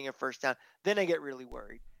for getting a first down, then I get really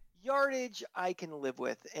worried. Yardage, I can live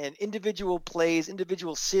with. And individual plays,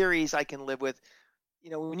 individual series, I can live with.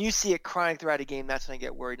 When you see it crying throughout a game, that's when I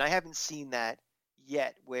get worried. And I haven't seen that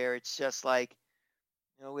yet, where it's just like,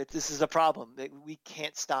 this is a problem. We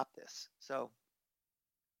can't stop this. So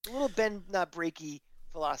a little bend, not breaky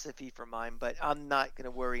philosophy for mine, but I'm not going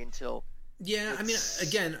to worry until. Yeah, I mean,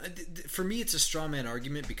 again, for me, it's a straw man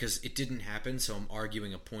argument because it didn't happen, so I'm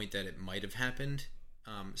arguing a point that it might have happened.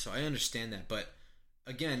 So I understand that, but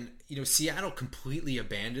again, Seattle completely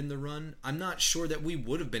abandoned the run. I'm not sure that we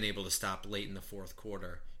would have been able to stop late in the fourth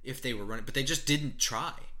quarter if they were running, but they just didn't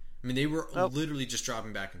try. I mean, they were literally just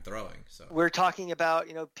dropping back and throwing. So we're talking about,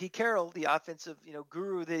 Pete Carroll, the offensive,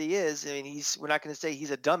 guru that he is. I mean, we're not going to say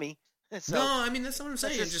he's a dummy. So, no, I mean, that's what I'm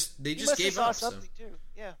saying. They just gave up. Something too.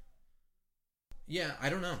 Yeah. Yeah, I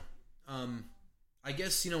don't know. I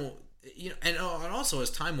guess and also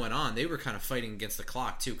as time went on, they were kind of fighting against the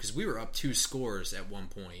clock too, because we were up 2 scores at one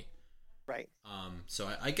point. Right.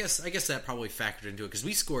 So I guess that probably factored into it because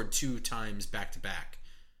we scored 2 times back to back.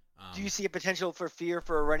 Do you see a potential for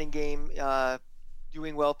a running game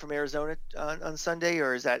doing well from Arizona on Sunday,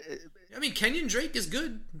 or is that? I mean, Kenyon Drake is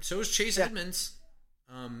good. So is Chase Edmonds,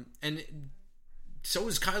 and so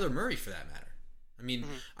is Kyler Murray for that matter. I mean,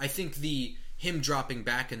 I think him dropping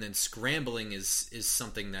back and then scrambling is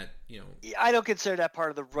something that I don't consider that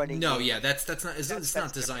part of the running. No, game. Yeah, that's not. It's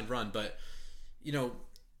not designed run, but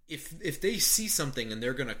if they see something and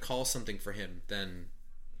they're going to call something for him, then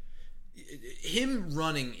him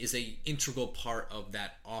running is a integral part of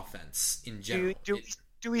that offense in general. Do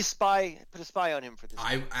we put a spy on him for this?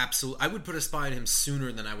 I would put a spy on him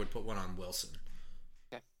sooner than I would put one on Wilson.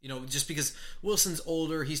 Okay. Just because Wilson's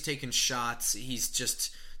older, he's taking shots.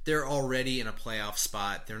 They're already in a playoff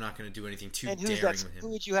spot. They're not going to do anything too daring with him. Who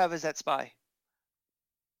would you have as that spy?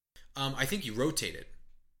 I think you rotate it.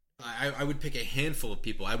 I would pick a handful of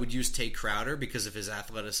people. I would use Tate Crowder because of his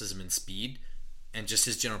athleticism and speed and just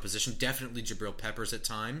his general position. Definitely Jabril Peppers at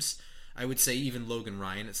times. I would say even Logan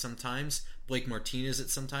Ryan at sometimes, Blake Martinez at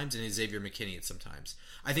sometimes, and Xavier McKinney at sometimes.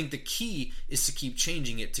 I think the key is to keep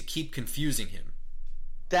changing it, to keep confusing him.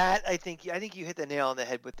 That I think you hit the nail on the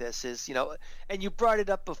head with this is, and you brought it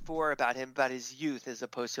up before about his youth as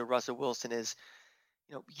opposed to Russell Wilson is,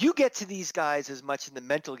 you get to these guys as much in the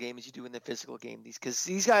mental game as you do in the physical game. Because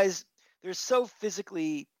these guys, they're so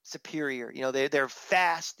physically superior. They're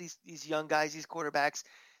fast. These young guys, these quarterbacks,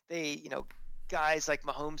 they, guys like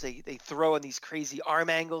Mahomes, they throw in these crazy arm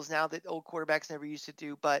angles now that old quarterbacks never used to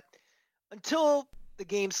do. But until the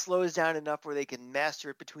game slows down enough where they can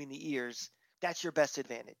master it between the ears, that's your best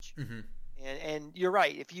advantage. Mm-hmm. And you're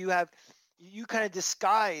right. If you kind of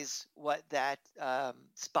disguise what that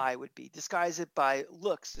spy would be, disguise it by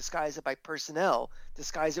looks, disguise it by personnel,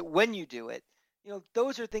 disguise it when you do it.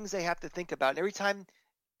 Those are things they have to think about. And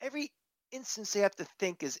every instance they have to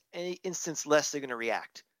think is any instance less they're going to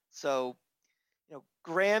react. So,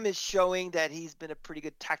 Graham is showing that he's been a pretty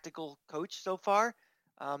good tactical coach so far.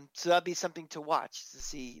 So that'd be something to watch to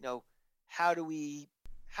see, how do we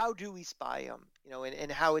spy him,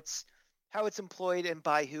 and how it's employed and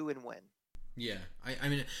by who and when. Yeah, I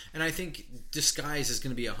mean, and I think disguise is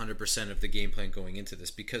going to be 100% of the game plan going into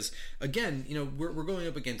this because, again, we're going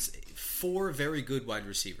up against 4 very good wide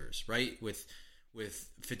receivers, right? With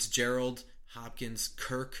Fitzgerald, Hopkins,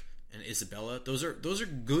 Kirk, and Isabella. Those are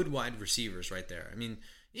good wide receivers right there. I mean,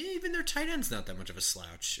 even their tight end's not that much of a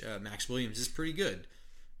slouch. Max Williams is pretty good.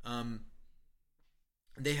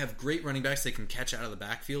 They have great running backs they can catch out of the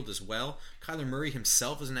backfield as well. Kyler Murray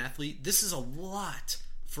himself is an athlete. This is a lot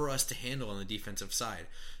for us to handle on the defensive side.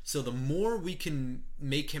 So the more we can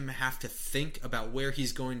make him have to think about where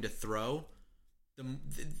he's going to throw,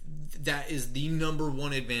 that is the number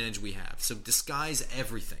one advantage we have. So disguise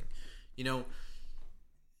everything. You know,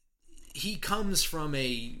 he comes from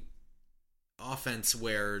a offense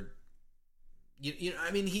where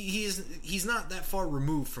I mean he's not that far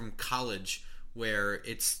removed from college where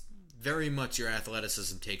it's very much your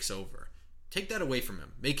athleticism takes over. Take that away from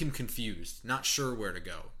him. Make him confused, not sure where to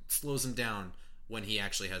go. It slows him down when he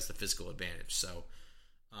actually has the physical advantage. So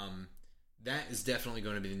that is definitely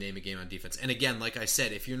going to be the name of the game on defense. And again, like I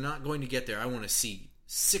said, if you're not going to get there, I want to see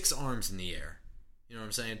 6 arms in the air. You know what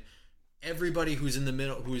I'm saying? Everybody who's in the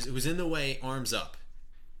middle, who's in the way, arms up.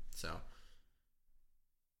 So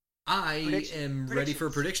I am ready for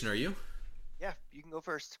a prediction. Are you? Yeah, you can go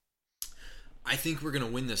first. I think we're going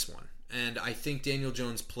to win this one. And I think Daniel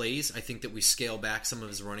Jones plays. I think that we scale back some of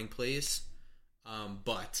his running plays.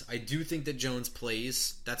 But I do think that Jones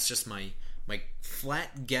plays. That's just my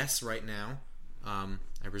flat guess right now.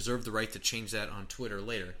 I reserve the right to change that on Twitter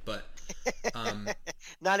later. But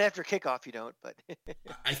not after kickoff, you don't. But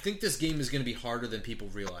I think this game is going to be harder than people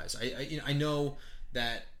realize. I know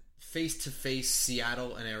that face-to-face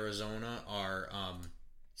Seattle and Arizona are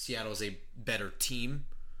Seattle's a better team,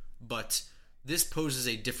 but this poses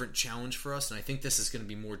a different challenge for us, and I think this is going to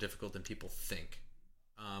be more difficult than people think.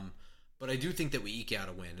 But I do think that we eke out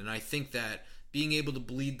a win, and I think that being able to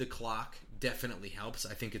bleed the clock definitely helps.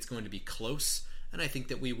 I think it's going to be close, and I think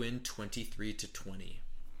that we win 23-20.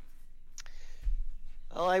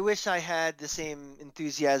 Well, I wish I had the same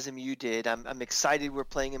enthusiasm you did. I'm excited we're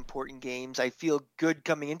playing important games. I feel good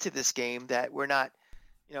coming into this game that we're not,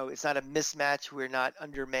 it's not a mismatch. We're not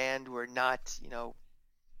undermanned. We're not,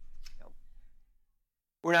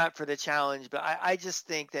 we're not for the challenge. But I just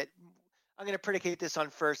think that I'm going to predicate this on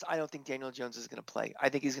first. I don't think Daniel Jones is going to play. I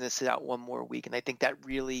think he's going to sit out one more week, and I think that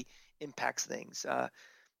really impacts things.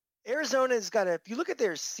 Arizona's got if you look at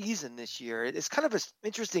their season this year, it's kind of an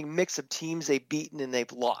interesting mix of teams they've beaten and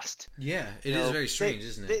they've lost. Yeah, it is very strange,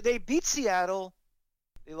 isn't it? They beat Seattle.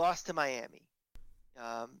 They lost to Miami.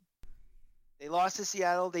 They lost to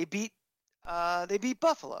Seattle. They beat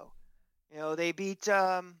Buffalo. They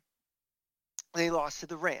lost to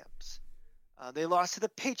the Rams. They lost to the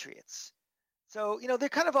Patriots. So, they're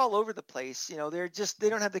kind of all over the place. They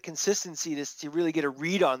don't have the consistency to really get a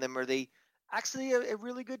read on them. Are they actually a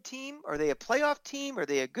really good team? Are they a playoff team? Are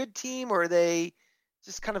they a good team? Or are they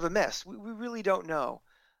just kind of a mess? We really don't know.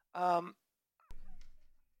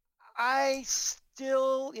 I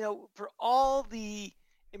still, for all the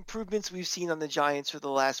improvements we've seen on the Giants for the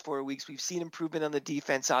last 4 weeks, we've seen improvement on the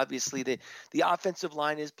defense. Obviously, the offensive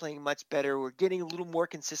line is playing much better. We're getting a little more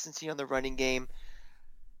consistency on the running game.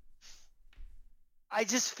 I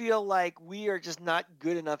just feel like we are just not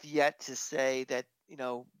good enough yet to say that,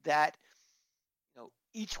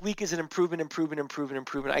 each week is an improvement.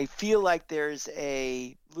 I feel like there's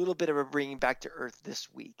a little bit of a bringing back to earth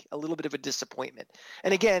this week, a little bit of a disappointment.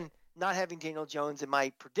 And again, not having Daniel Jones in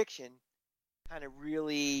my prediction kind of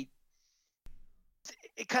really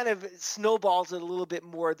 – it kind of snowballs it a little bit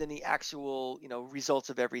more than the actual, results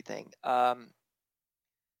of everything.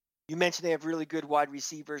 You mentioned they have really good wide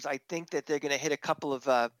receivers. I think that they're going to hit a couple of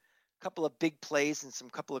big plays and some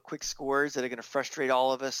couple of quick scores that are going to frustrate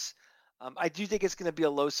all of us. I do think it's going to be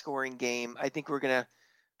a low-scoring game. I think we're going to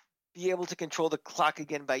be able to control the clock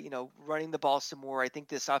again by, running the ball some more. I think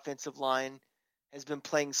this offensive line has been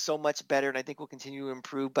playing so much better, and I think we'll continue to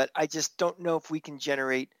improve. But I just don't know if we can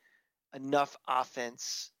generate enough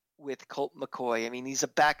offense with Colt McCoy. I mean, he's a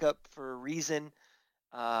backup for a reason.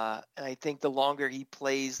 And I think the longer he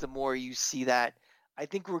plays, the more you see that. I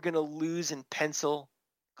think we're going to lose in pencil.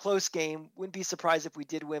 Close game. Wouldn't be surprised if we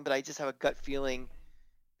did win, but I just have a gut feeling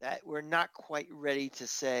that we're not quite ready to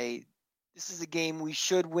say this is a game we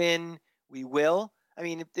should win. We will. I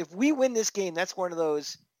mean, if we win this game, that's one of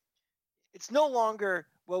those. It's no longer,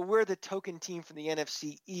 well, we're the token team from the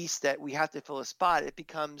NFC East that we have to fill a spot. It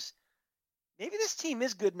becomes maybe this team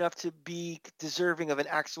is good enough to be deserving of an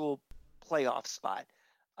actual playoff spot.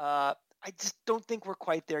 I just don't think we're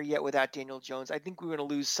quite there yet without Daniel Jones. I think we're going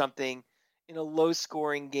to lose something in a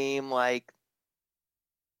low-scoring game like,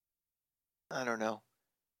 I don't know,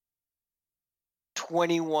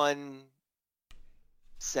 21-17.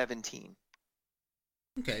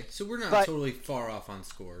 Okay, so we're not totally far off on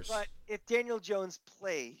scores. But if Daniel Jones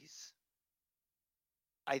plays,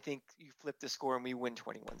 I think you flip the score and we win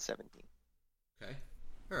 21-17. Okay.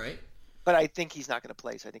 All right. But I think he's not going to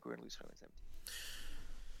play, so I think we're going to lose 21-17.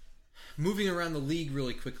 Moving around the league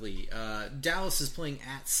really quickly, Dallas is playing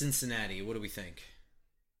at Cincinnati. What do we think?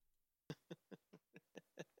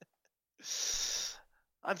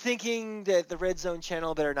 I'm thinking that the Red Zone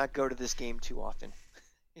channel better not go to this game too often.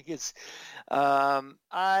 Because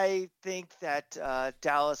I think that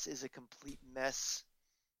Dallas is a complete mess.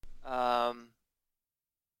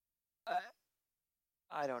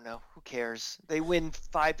 I don't know. Who cares? They win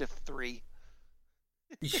 5-3.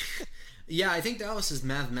 Yeah, I think Dallas is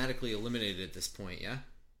mathematically eliminated at this point, yeah?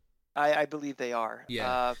 I believe they are.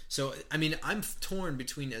 Yeah. So, I mean, I'm torn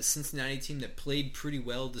between a Cincinnati team that played pretty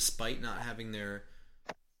well despite not having their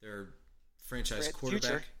franchise quarterback.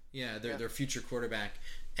 Future. Yeah, their future quarterback,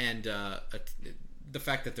 and the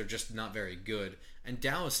fact that they're just not very good. And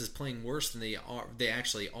Dallas is playing worse than they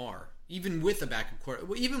actually are. Even with a backup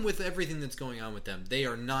quarterback, even with everything that's going on with them, they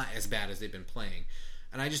are not as bad as they've been playing.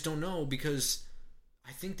 And I just don't know, because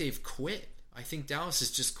I think they've quit. I think Dallas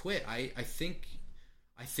has just quit. I think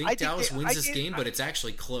Dallas wins this game, but it's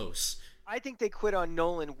actually close. I think they quit on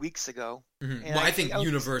Nolan weeks ago. Mm-hmm. Well, I think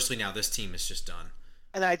universally now this team is just done.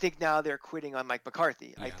 And I think now they're quitting on Mike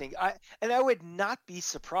McCarthy. Yeah. I would not be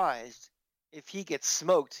surprised if he gets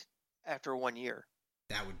smoked after 1 year.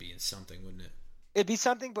 That would be something, wouldn't it? It'd be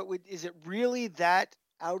something, but is it really that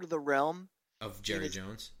out of the realm of Jerry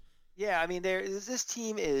Jones? Yeah, I mean, this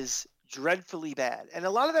team is dreadfully bad, and a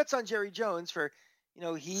lot of that's on Jerry Jones for,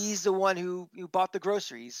 he's the one who bought the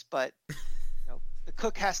groceries, but the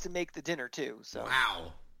cook has to make the dinner too. So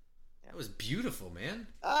wow, that was beautiful, man.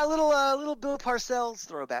 A little Bill Parcells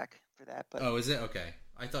throwback for that. But is it okay?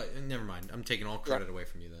 I thought never mind. I'm taking all credit away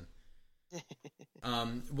from you then.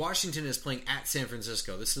 Washington is playing at San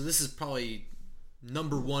Francisco. This is probably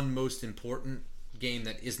number one most important game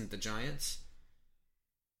that isn't the Giants.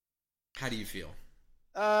 How do you feel?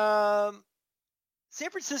 San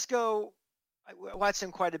Francisco, I watch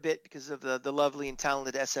them quite a bit because of the lovely and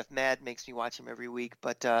talented SF Mad makes me watch them every week.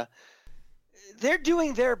 But they're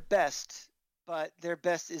doing their best, but their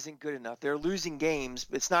best isn't good enough. They're losing games,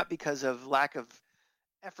 but it's not because of lack of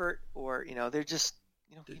effort or they're just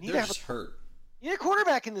they're just hurt. You need a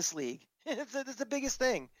quarterback in this league. That's the biggest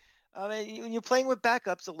thing. When you're playing with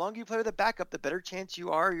backups, the longer you play with a backup, the better chance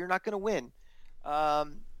you're not going to win.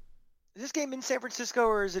 Is this game in San Francisco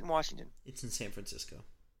or is it in Washington? It's in San Francisco.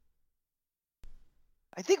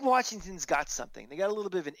 I think Washington's got something. They got a little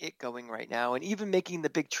bit of an it going right now, and even making the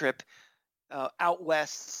big trip out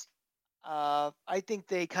west, I think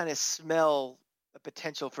they kind of smell the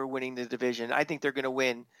potential for winning the division. I think they're going to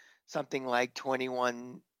win something like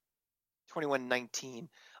 21-19.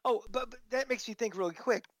 Oh, but that makes me think really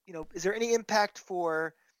quick. Is there any impact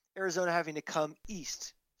for Arizona having to come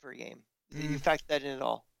east for a game? Did you factor that in at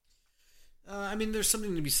all? I mean, there's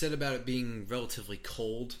something to be said about it being relatively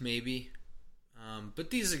cold, maybe. But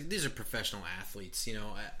these are professional athletes.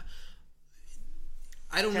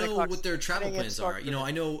 I don't know what their travel plans are.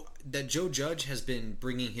 I know that Joe Judge has been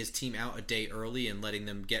bringing his team out a day early and letting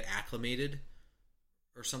them get acclimated,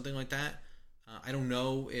 or something like that. I don't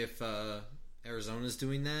know if Arizona's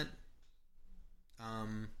doing that. I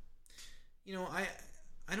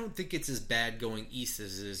don't think it's as bad going east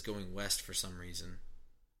as it is going west for some reason.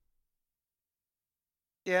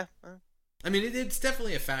 Yeah. I mean, it's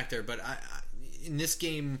definitely a factor, but I in this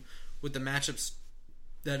game with the matchups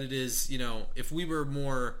that it is, if we were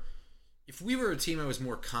a team I was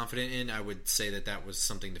more confident in, I would say that was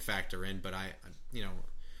something to factor in. But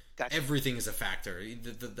Gotcha. Everything is a factor.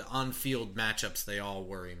 The on-field matchups, they all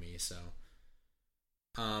worry me. So,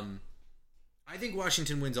 I think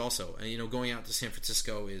Washington wins also. And going out to San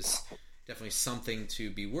Francisco is definitely something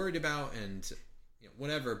to be worried about, and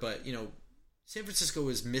whatever. But San Francisco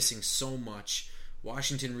is missing so much.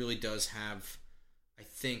 Washington really does have, I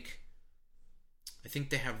think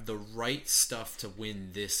they have the right stuff to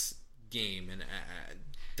win this game, and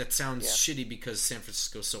that sounds shitty because San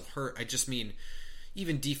Francisco's so hurt. I just mean,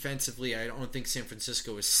 even defensively, I don't think San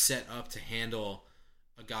Francisco is set up to handle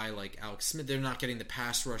a guy like Alex Smith. They're not getting the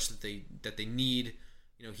pass rush that they need.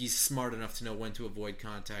 He's smart enough to know when to avoid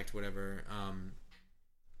contact, whatever.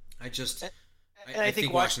 I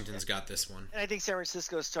think Washington's got this one. And I think San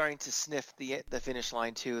Francisco is starting to sniff the finish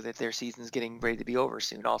line too, that their season's getting ready to be over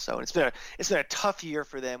soon also. And it's been a tough year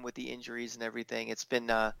for them with the injuries and everything. It's been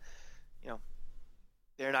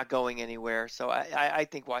they're not going anywhere. So I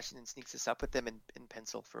think Washington sneaks this up with them in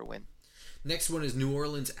pencil for a win. Next one is New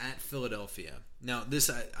Orleans at Philadelphia. Now,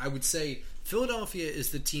 this I would say Philadelphia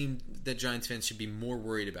is the team that Giants fans should be more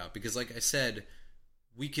worried about because, like I said,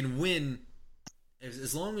 we can win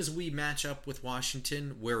as long as we match up with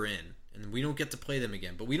Washington, we're in. And we don't get to play them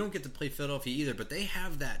again. But we don't get to play Philadelphia either. But they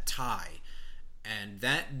have that tie. And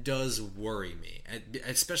that does worry me.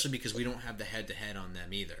 Especially because we don't have the head-to-head on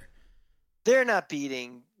them either. They're not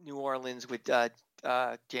beating New Orleans with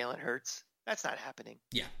Jalen Hurts. That's not happening.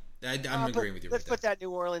 Yeah, I'm agreeing with you. Let's put that New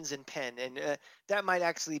Orleans in pen, and that might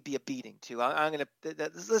actually be a beating too.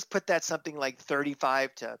 Let's put that something like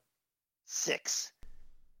 35-6.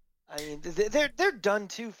 I mean, they're done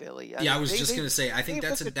too, Philly. I was just going to say, I think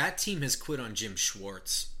that team has quit on Jim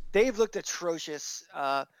Schwartz. They've looked atrocious.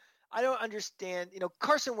 I don't understand.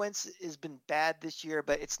 Carson Wentz has been bad this year,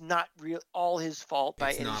 but it's not all his fault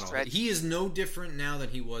by any stretch. He is no different now than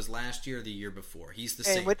he was last year or the year before. He's the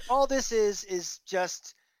same. And what all this is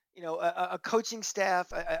just a coaching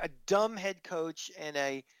staff, a dumb head coach, and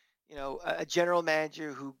a general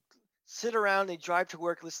manager who sit around and drive to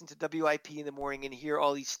work, listen to WIP in the morning, and hear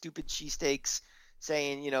all these stupid cheesesteaks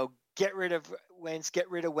saying, get rid of Wentz, get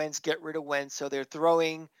rid of Wentz, get rid of Wentz. So they're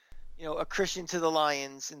throwing a Christian to the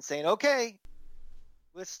Lions and saying, okay,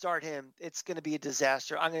 let's start him. It's going to be a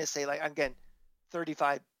disaster. I'm going to say,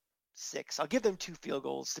 35-6. I'll give them 2 field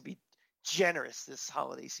goals to be generous this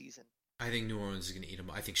holiday season. I think New Orleans is going to eat him.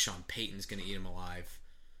 I think Sean Payton's going to eat him alive.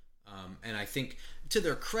 And I think, to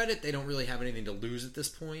their credit, they don't really have anything to lose at this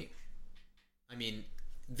point. I mean,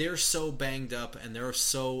 they're so banged up and they're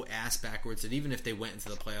so ass backwards that even if they went into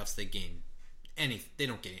the playoffs, they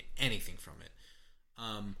don't gain anything from it.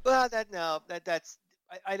 I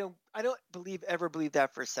don't ever believe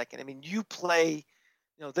that for a second. I mean, you play,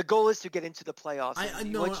 the goal is to get into the playoffs.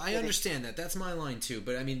 I understand that. That's my line too.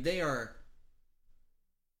 But I mean, they are.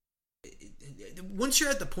 Once you're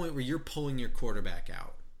at the point where you're pulling your quarterback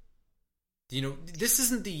out, this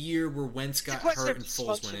isn't the year where Wentz got hurt and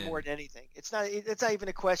Foles went in. More than anything, it's not even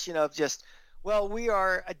a question of just, well, we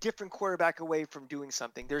are a different quarterback away from doing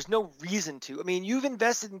something. There's no reason to. I mean, you've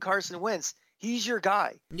invested in Carson Wentz. He's your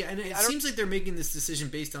guy. Yeah, and it seems like they're making this decision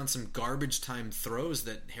based on some garbage time throws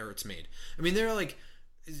that Hurts made. I mean, they're like,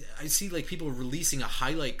 I see people releasing a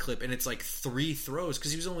highlight clip, and it's 3 throws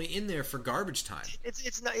because he was only in there for garbage time.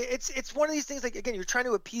 It's one of these things. Again, you're trying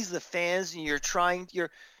to appease the fans, and you're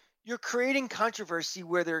creating controversy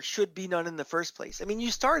where there should be none in the first place. I mean,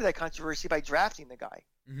 you started that controversy by drafting the guy.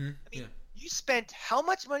 Mm-hmm. I mean, you spent how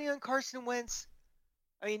much money on Carson Wentz?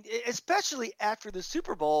 I mean, especially after the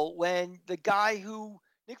Super Bowl, when the guy who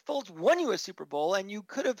Nick Foles won you a Super Bowl, and you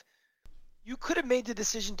could have made the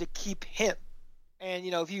decision to keep him. And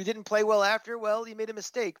if you didn't play well after, well, you made a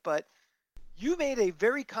mistake. But you made a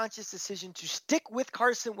very conscious decision to stick with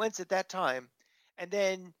Carson Wentz at that time, and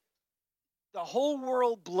then the whole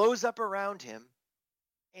world blows up around him,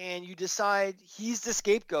 and you decide he's the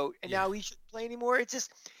scapegoat, and now he shouldn't play anymore. It's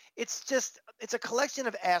a collection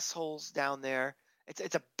of assholes down there.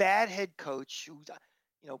 It's a bad head coach who's,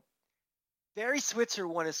 Barry Switzer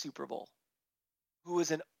won a Super Bowl, who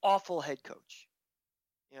was an awful head coach.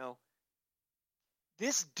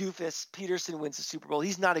 This doofus Peterson wins the Super Bowl.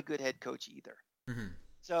 He's not a good head coach either. Mm-hmm.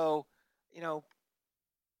 So,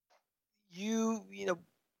 you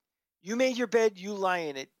made your bed, you lie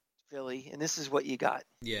in it, Philly, and this is what you got.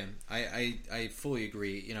 Yeah, I fully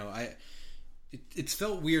agree. It's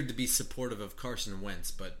felt weird to be supportive of Carson Wentz,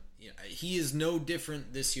 but he is no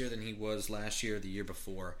different this year than he was last year or the year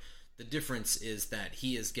before. The difference is that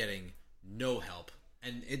he is getting no help,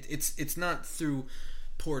 and it's not through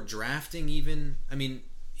poor drafting even. I mean,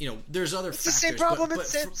 there's other factors. It's the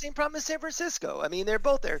same problem as San Francisco. I mean, they're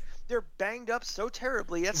both there. They're banged up so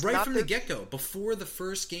terribly. That's right from the get-go. Before the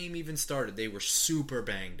first game even started, they were super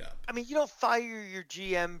banged up. I mean, you don't fire your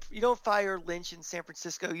GM. You don't fire Lynch in San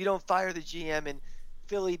Francisco. You don't fire the GM in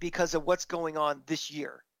Philly because of what's going on this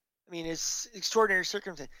year. I mean, it's extraordinary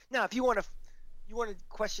circumstance. Now, if you want to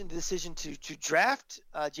question the decision to draft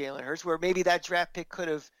Jalen Hurts, where maybe that draft pick could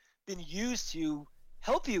have been used to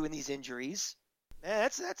help you in these injuries, man,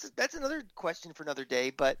 that's another question for another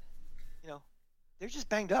day. But they're just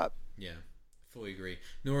banged up. Yeah, fully agree.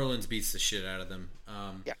 New Orleans beats the shit out of them.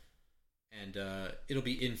 Yeah, and it'll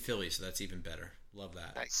be in Philly, so that's even better. Love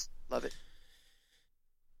that. Nice, love it.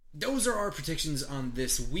 Those are our predictions on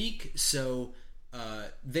this week. So.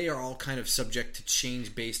 They are all kind of subject to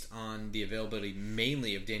change based on the availability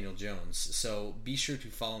mainly of Daniel Jones. So be sure to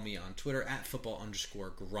follow me on Twitter at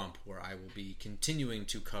 @football_grump, where I will be continuing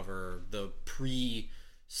to cover the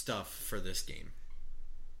pre-stuff for this game.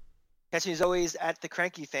 Catch me as always at The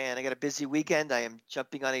Cranky Fan. I got a busy weekend. I am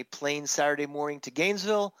jumping on a plane Saturday morning to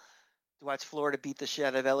Gainesville to watch Florida beat the shit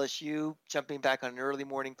out of LSU. Jumping back on an early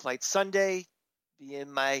morning flight Sunday. Be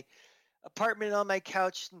in my apartment on my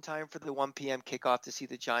couch in time for the 1 p.m. kickoff to see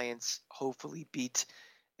the Giants hopefully beat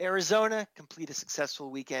Arizona, complete a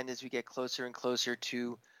successful weekend as we get closer and closer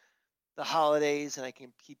to the holidays, and I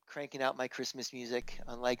can keep cranking out my Christmas music,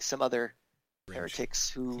 unlike some other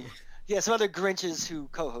heretics some other Grinches who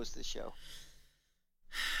co-host this show.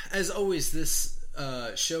 As always, this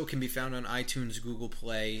show can be found on iTunes, Google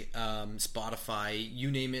Play, Spotify,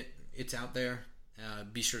 you name it, it's out there.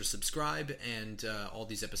 Be sure to subscribe, and all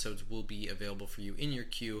these episodes will be available for you in your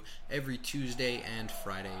queue every Tuesday and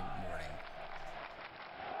Friday morning.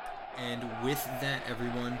 And with that,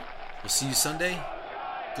 everyone, we'll see you Sunday.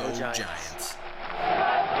 Go Giants.